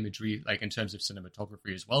kind of imagery, like in terms of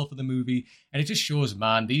cinematography as well for the movie, and it just shows,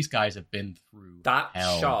 man, these guys have been through that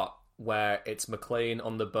hell. Shot where it's McClane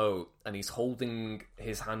on the boat and he's holding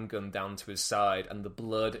his handgun down to his side, and the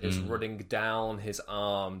blood is running down his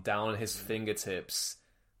arm, down his fingertips.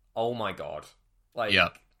 Oh my god. Like,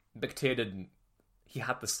 McTiernan, he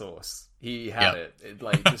had the sauce. He had it.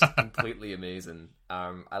 Like, just completely amazing.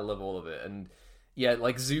 I love all of it. And yeah,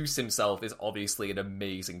 like, Zeus himself is obviously an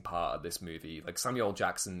amazing part of this movie. Like, Samuel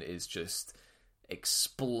Jackson is just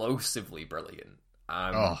explosively brilliant.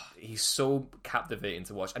 He's so captivating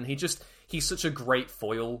to watch. And he's such a great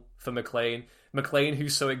foil for McClane. McClane,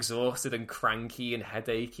 who's so exhausted and cranky and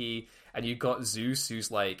headachy. And you've got Zeus,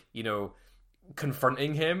 who's like,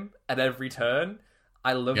 confronting him at every turn.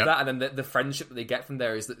 I love that. And then the friendship that they get from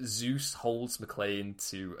there is that Zeus holds McClane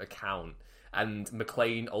to account, and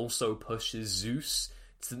McClane also pushes Zeus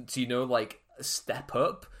to like step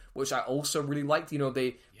up, which I also really liked.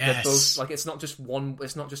 They're both like, it's not just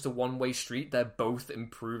a one-way street. They're both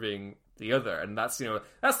improving the other, and that's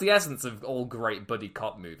the essence of all great buddy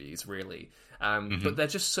cop movies, really. But they're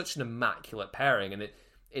just such an immaculate pairing, and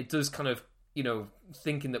it does kind of,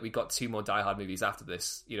 thinking that we got 2 more Die Hard movies after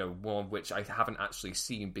this, one of which I haven't actually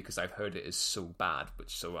seen because I've heard it is so bad,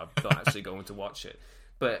 so I'm not actually going to watch it.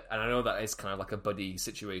 And I know that is kind of like a buddy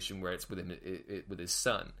situation where it's with him, with his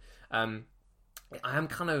son. I'm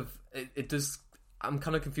kind of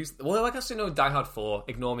confused. Well, I guess Die Hard 4,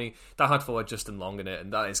 ignore me. Die Hard 4 had Justin Long in it,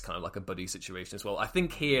 and that is kind of like a buddy situation as well. I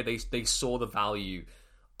think here they saw the value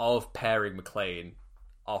of pairing McClane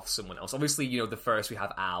off someone else. Obviously, the first we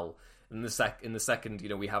have Al. In the second,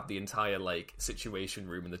 we have the entire like situation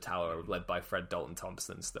room in the tower led by Fred Dalton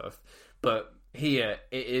Thompson and stuff. But here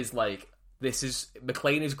it is like,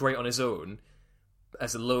 McClane is great on his own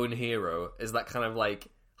as a lone hero, as that kind of like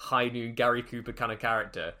high noon Gary Cooper kind of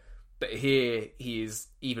character. But here he is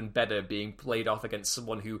even better being played off against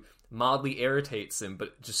someone who mildly irritates him,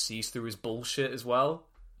 but just sees through his bullshit as well.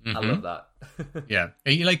 I love that. Yeah.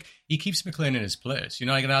 He keeps McClane in his place.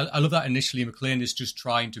 I love that initially McClane is just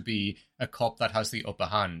trying to be a cop that has the upper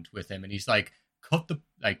hand with him. And he's like, cut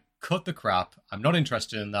the crap. I'm not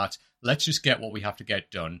interested in that. Let's just get what we have to get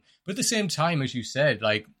done. But at the same time, as you said,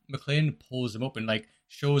 like McClane pulls him up and like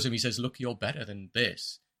shows him, he says, look, you're better than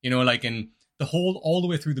this. And all the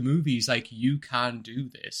way through the movie, he's like, you can do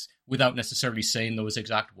this without necessarily saying those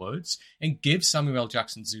exact words, and gives Samuel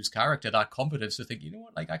Jackson Zeus' character that confidence to think,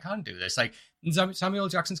 like, I can do this. Like, Samuel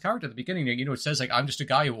Jackson's character at the beginning, it says, like, I'm just a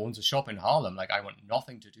guy who owns a shop in Harlem. Like, I want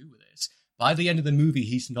nothing to do with this. By the end of the movie,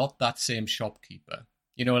 he's not that same shopkeeper.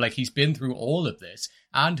 Like, he's been through all of this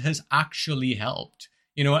and has actually helped.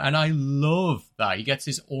 And I love that. He gets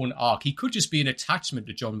his own arc. He could just be an attachment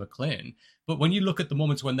to John McClane, but when you look at the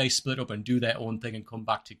moments when they split up and do their own thing and come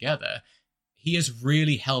back together, he has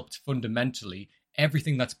really helped fundamentally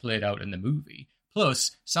everything that's played out in the movie.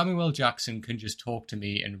 Plus, Samuel Jackson can just talk to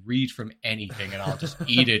me and read from anything and I'll just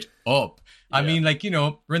eat it up. Yeah. I mean, like,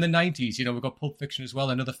 we're in the 90s, we've got Pulp Fiction as well,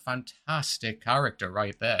 another fantastic character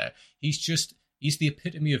right there. He's the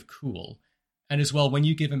epitome of cool. And as well, when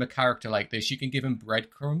you give him a character like this, you can give him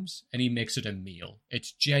breadcrumbs and he makes it a meal.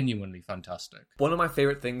 It's genuinely fantastic. One of my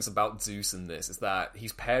favorite things about Zeus in this is that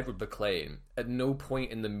he's paired with McClane. At no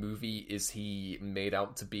point in the movie is he made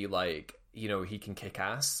out to be like, you know, he can kick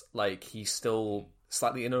ass. Like, he's still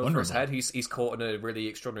slightly in over his head. He's caught in a really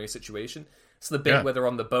extraordinary situation. So the bit where they're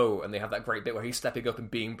on the boat and they have that great bit where he's stepping up and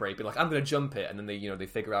being brave, being like, I'm going to jump it. And then they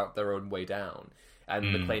figure out their own way down. And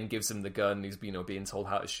McClane gives him the gun. He's, being told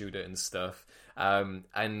how to shoot it and stuff.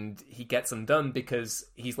 And he gets them done because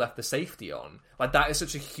he's left the safety on. Like, that is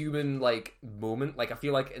such a human, like, moment. Like, I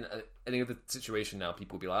feel like in any other situation now,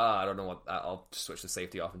 people will be like, I don't know what, I'll just switch the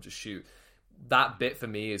safety off and just shoot. That bit for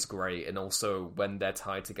me is great. And also when they're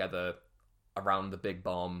tied together around the big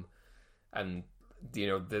bomb and,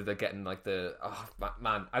 they're getting, like,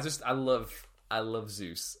 man, I love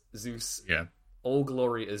Zeus. Zeus. Yeah. All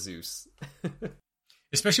glory is Zeus.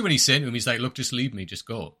 Especially when he's saying to him, he's like, look, just leave me, just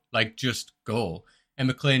go. Like, just go. And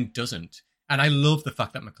McClane doesn't. And I love the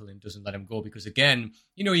fact that McClane doesn't let him go because, again,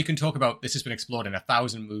 you can talk about, this has been explored in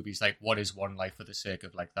 1,000 movies, like, what is one life for the sake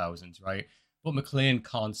of, like, thousands, right? But McClane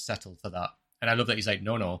can't settle for that. And I love that he's like,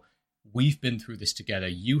 no, we've been through this together.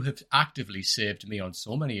 You have actively saved me on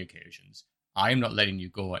so many occasions. I'm not letting you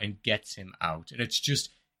go, and gets him out. And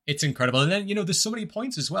it's incredible. And then, there's so many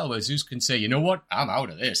points as well where Zeus can say, you know what, I'm out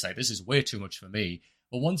of this. Like, this is way too much for me.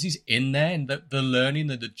 But once he's in there and the learning,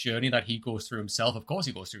 the journey that he goes through himself, of course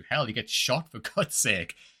he goes through hell. He gets shot, for God's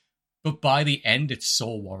sake. But by the end, it's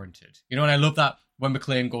so warranted. And I love that when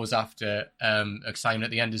McClane goes after Simon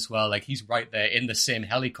at the end as well, like, he's right there in the same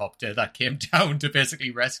helicopter that came down to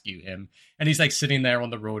basically rescue him. And he's, like, sitting there on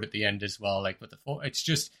the road at the end as well. Like, with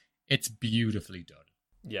it's beautifully done.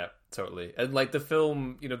 Yeah, totally. And, like, the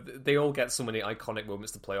film, they all get so many iconic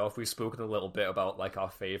moments to play off. We've spoken a little bit about, like, our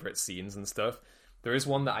favorite scenes and stuff. There is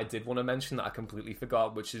one that I did want to mention that I completely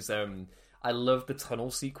forgot, which is I love the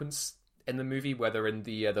tunnel sequence in the movie where they're in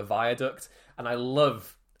the viaduct, and I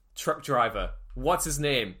love truck driver. What's his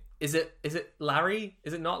name? Is it Larry?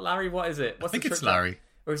 Is it not Larry? What is it? I think it's Larry.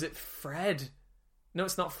 Or is it Fred? No,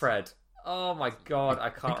 it's not Fred. Oh my God,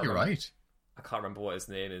 I can't remember. You're right. I can't remember what his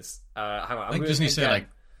name is. Hang on. I think doesn't he say, like,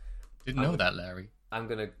 didn't know that, Larry? I'm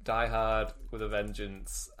going to Die Hard with a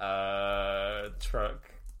Vengeance.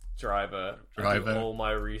 Truck driver. I do all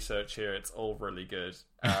my research here. It's all really good.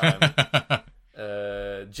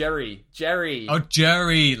 Jerry. Oh,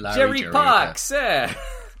 Jerry. Jerry Parks. Okay. Yeah.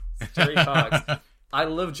 Jerry Parks. I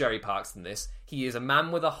love Jerry Parks in this. He is a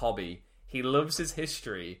man with a hobby. He loves his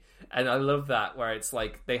history. And I love that where it's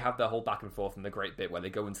like they have their whole back and forth in the great bit where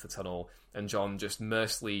they go into the tunnel and John just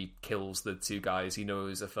mercilessly kills the two guys he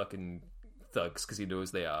knows are fucking thugs because he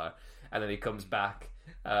knows they are. And then he comes back.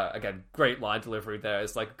 Again, great line delivery there.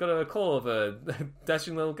 It's like, got a call of a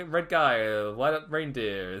dashing little red guy, light up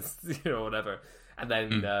reindeer, whatever. And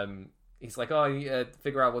then he's like,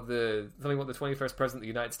 figure out what the 21st president of the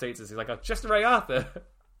United States is. He's like, Chester Ray Arthur.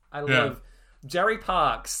 I love Jerry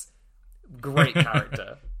Parks. Great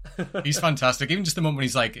character. He's fantastic. Even just the moment when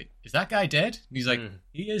he's like, is that guy dead? And he's like,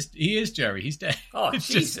 he is Jerry. He's dead. Oh,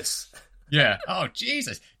 Jesus. Yeah. Oh,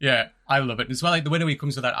 Jesus. Yeah, I love it. And as well, like, the winner, he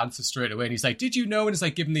comes with that answer straight away. And he's like, did you know? And it's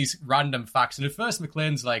like giving these random facts. And at first,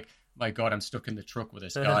 McClane's like, my God, I'm stuck in the truck with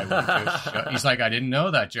this guy. He's like, I didn't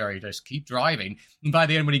know that, Jerry. Just keep driving. And by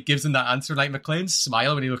the end, when he gives him that answer, like, McClane's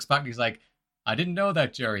smile when he looks back, and he's like, I didn't know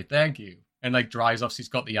that, Jerry. Thank you. And, like, drives off. So he's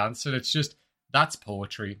got the answer. It's just, that's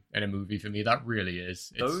poetry in a movie for me. That really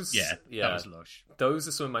is. That was lush. Those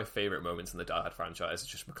are some of my favorite moments in the Die Hard franchise. It's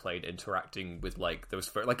just McClane interacting with, like, those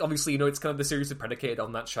first... Like, obviously, it's kind of the series is predicated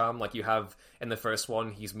on that charm. Like, you have, in the first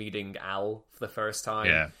one, he's meeting Al for the first time.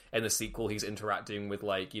 Yeah. In the sequel, he's interacting with,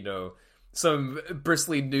 like, some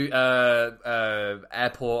bristly new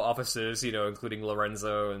airport officers, including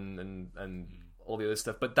Lorenzo and all the other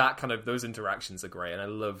stuff. But those interactions are great, and I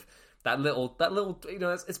love... That little,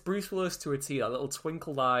 it's Bruce Willis to a T. That little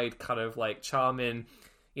twinkle-eyed, kind of like charming,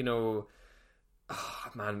 Willis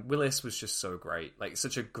was just so great. Like,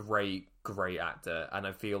 such a great actor. And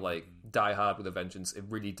I feel like Die Hard with a Vengeance, it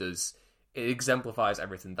really does. It exemplifies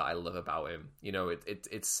everything that I love about him.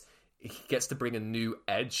 It's he gets to bring a new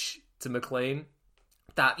edge to McClane.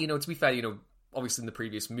 That, to be fair, obviously in the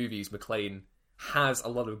previous movies, McClane has a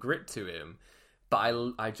lot of grit to him. But I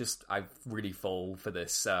really fall for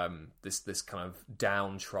this this kind of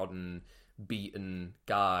downtrodden, beaten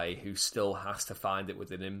guy who still has to find it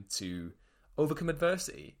within him to overcome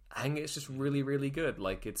adversity. I think it's just really, really good.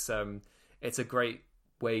 Like, it's a great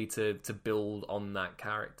way to build on that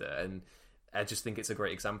character, and I just think it's a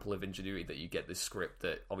great example of ingenuity that you get this script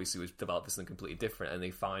that obviously was developed for something completely different, and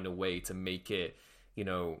they find a way to make it,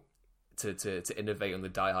 to innovate on the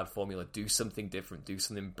Die Hard formula, do something different, do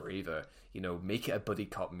something braver, make it a buddy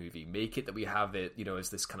cop movie, make it that we have it, as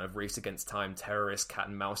this kind of race against time terrorist cat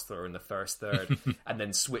and mouse thriller in the first third, and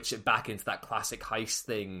then switch it back into that classic heist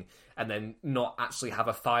thing, and then not actually have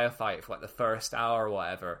a firefight for like the first hour or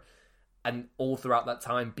whatever, and all throughout that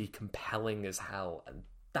time be compelling as hell. And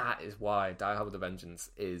that is why Die Hard with a Vengeance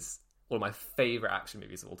is one of my favorite action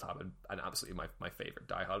movies of all time, and absolutely my favorite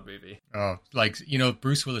Die Hard movie. Oh,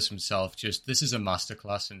 Bruce Willis himself, this is a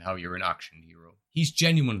masterclass in how you're an action hero. He's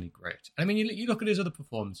genuinely great. I mean, you look at his other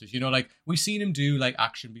performances, we've seen him do like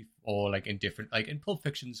action before, like in different, like in Pulp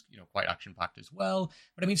Fiction's, quite action packed as well.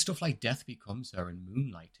 But I mean, stuff like Death Becomes Her and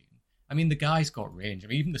Moonlighting. I mean, the guy's got range. I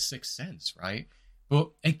mean, even The Sixth Sense, right?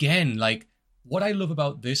 But again, like, what I love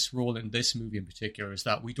about this role in this movie in particular is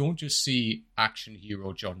that we don't just see action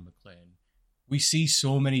hero John McClane. We see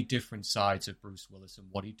so many different sides of Bruce Willis and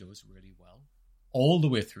what he does really well. All the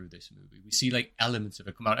way through this movie, we see like elements of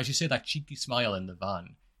it come out. As you say, that cheeky smile in the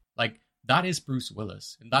van, like that is Bruce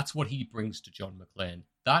Willis, and that's what he brings to John McClane.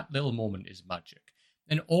 That little moment is magic.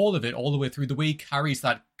 And all of it, all the way through, the way he carries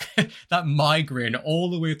that that migraine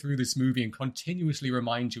all the way through this movie and continuously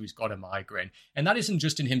reminds you he's got a migraine. And that isn't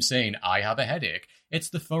just in him saying, I have a headache. It's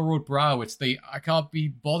the furrowed brow. It's the, I can't be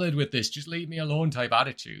bothered with this, just leave me alone type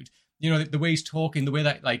attitude. The way he's talking, the way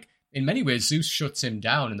that, like, in many ways, Zeus shuts him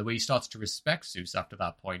down and the way he starts to respect Zeus after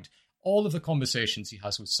that point. All of the conversations he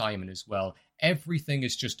has with Simon as well. Everything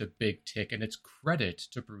is just a big tick, and it's credit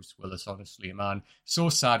to Bruce Willis, honestly, man. So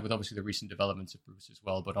sad with obviously the recent developments of Bruce as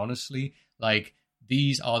well, but honestly, like,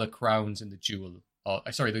 these are the crowns in the jewel,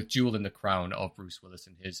 the jewel in the crown of Bruce Willis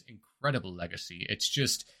and his incredible legacy. It's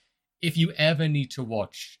just, if you ever need to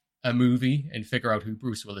watch a movie and figure out who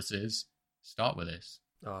Bruce Willis is, start with this.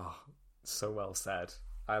 Oh, so well said.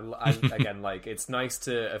 Again, like, it's nice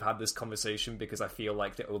to have had this conversation because I feel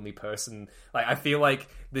like the only person, like, I feel like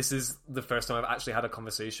this is the first time I've actually had a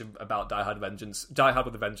conversation about Die Hard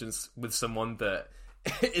with a Vengeance with someone that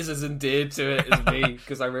is as endeared to it as me,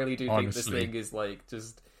 because I really do think this thing is like,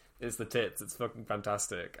 just, it's the tits. It's fucking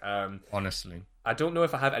fantastic. Honestly. I don't know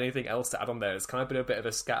if I have anything else to add on there. It's kind of been a bit of a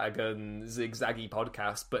scattergun, zigzaggy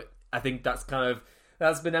podcast, but I think that's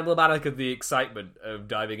been emblematic of the excitement of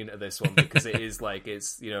diving into this one, because it is like,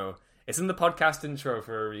 it's in the podcast intro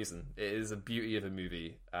for a reason. It is a beauty of a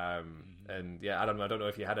movie. And yeah, I don't know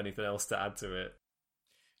if you had anything else to add to it.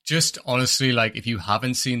 Just honestly, like, if you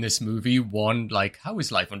haven't seen this movie, one, like, how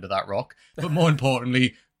is life under that rock? But more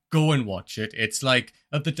importantly, go and watch it. It's like,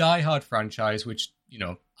 of the Die Hard franchise, which,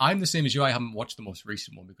 I'm the same as you. I haven't watched the most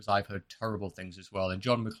recent one because I've heard terrible things as well. And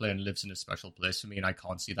John McClane lives in a special place for me, and I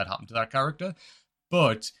can't see that happen to that character.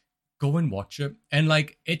 But go and watch it. And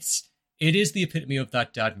like, it is the epitome of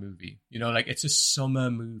that dad movie. Like, it's a summer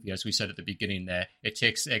movie, as we said at the beginning there. It's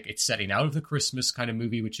setting out of the Christmas kind of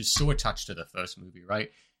movie, which is so attached to the first movie, right?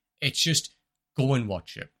 It's just, go and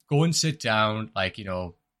watch it. Go and sit down, like,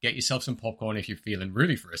 get yourself some popcorn if you're feeling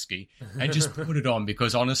really frisky, and just put it on,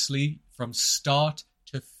 because honestly, from start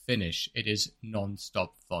to finish, it is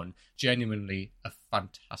non-stop fun. Genuinely a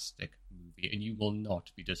fantastic movie, and you will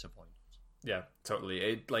not be disappointed. Yeah,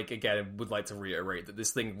 totally. Again, I would like to reiterate that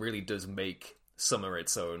this thing really does make summer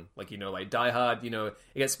its own. Like, like Die Hard, it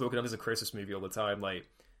gets spoken of as a Christmas movie all the time. Like,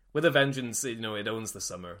 with a Vengeance, it owns the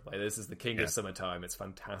summer. Like, this is the king of summertime. It's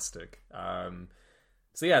fantastic.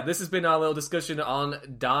 So yeah, this has been our little discussion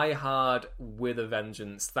on Die Hard with a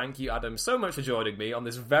Vengeance. Thank you, Adam, so much for joining me on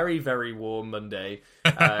this very, very warm Monday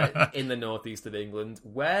in the northeast of England.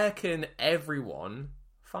 Where can everyone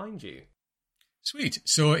find you? Sweet.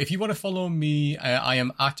 So if you want to follow me, I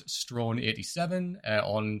am at Strawn87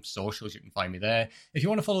 on socials. You can find me there. If you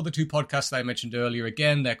want to follow the two podcasts that I mentioned earlier,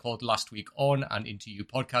 again, they're called Last Week On and Into You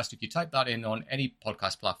Podcast. If you type that in on any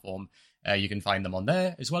podcast platform, you can find them on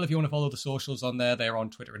there. As well, if you want to follow the socials on there, they're on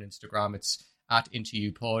Twitter and Instagram. It's at Into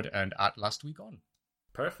You Pod and at Last Week On.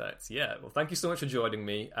 Perfect. Yeah. Well, thank you so much for joining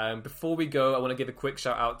me. Before we go, I want to give a quick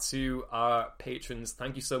shout out to our patrons.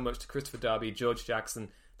 Thank you so much to Christopher Darby, George Jackson,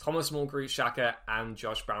 Thomas Mulgrew, Shaka, and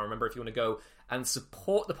Josh Brown. Remember, if you want to go and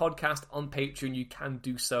support the podcast on Patreon, you can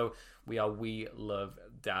do so. We Love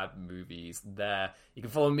Dad Movies there. You can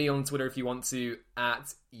follow me on Twitter if you want to,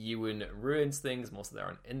 at Ewan Ruins Things. I'm also there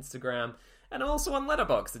on Instagram. And also on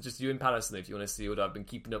Letterboxd, it's just Ewan Patterson if you want to see what I've been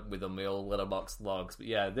keeping up with on my old Letterboxd logs. But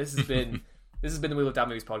yeah, this has been the We Love Dad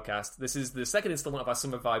Movies podcast. This is the second installment of our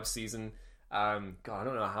Summer Vibes season. God, I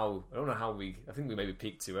don't know how I think we maybe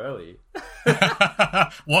peaked too early.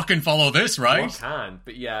 What can follow this, right? What can?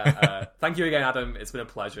 But yeah, thank you again, Adam. It's been a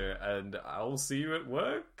pleasure, and I'll see you at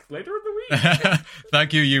work later in the week.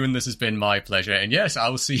 Thank you, Ewan. This has been my pleasure. And yes, I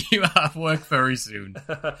will see you at work very soon.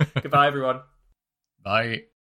 Goodbye, everyone. Bye.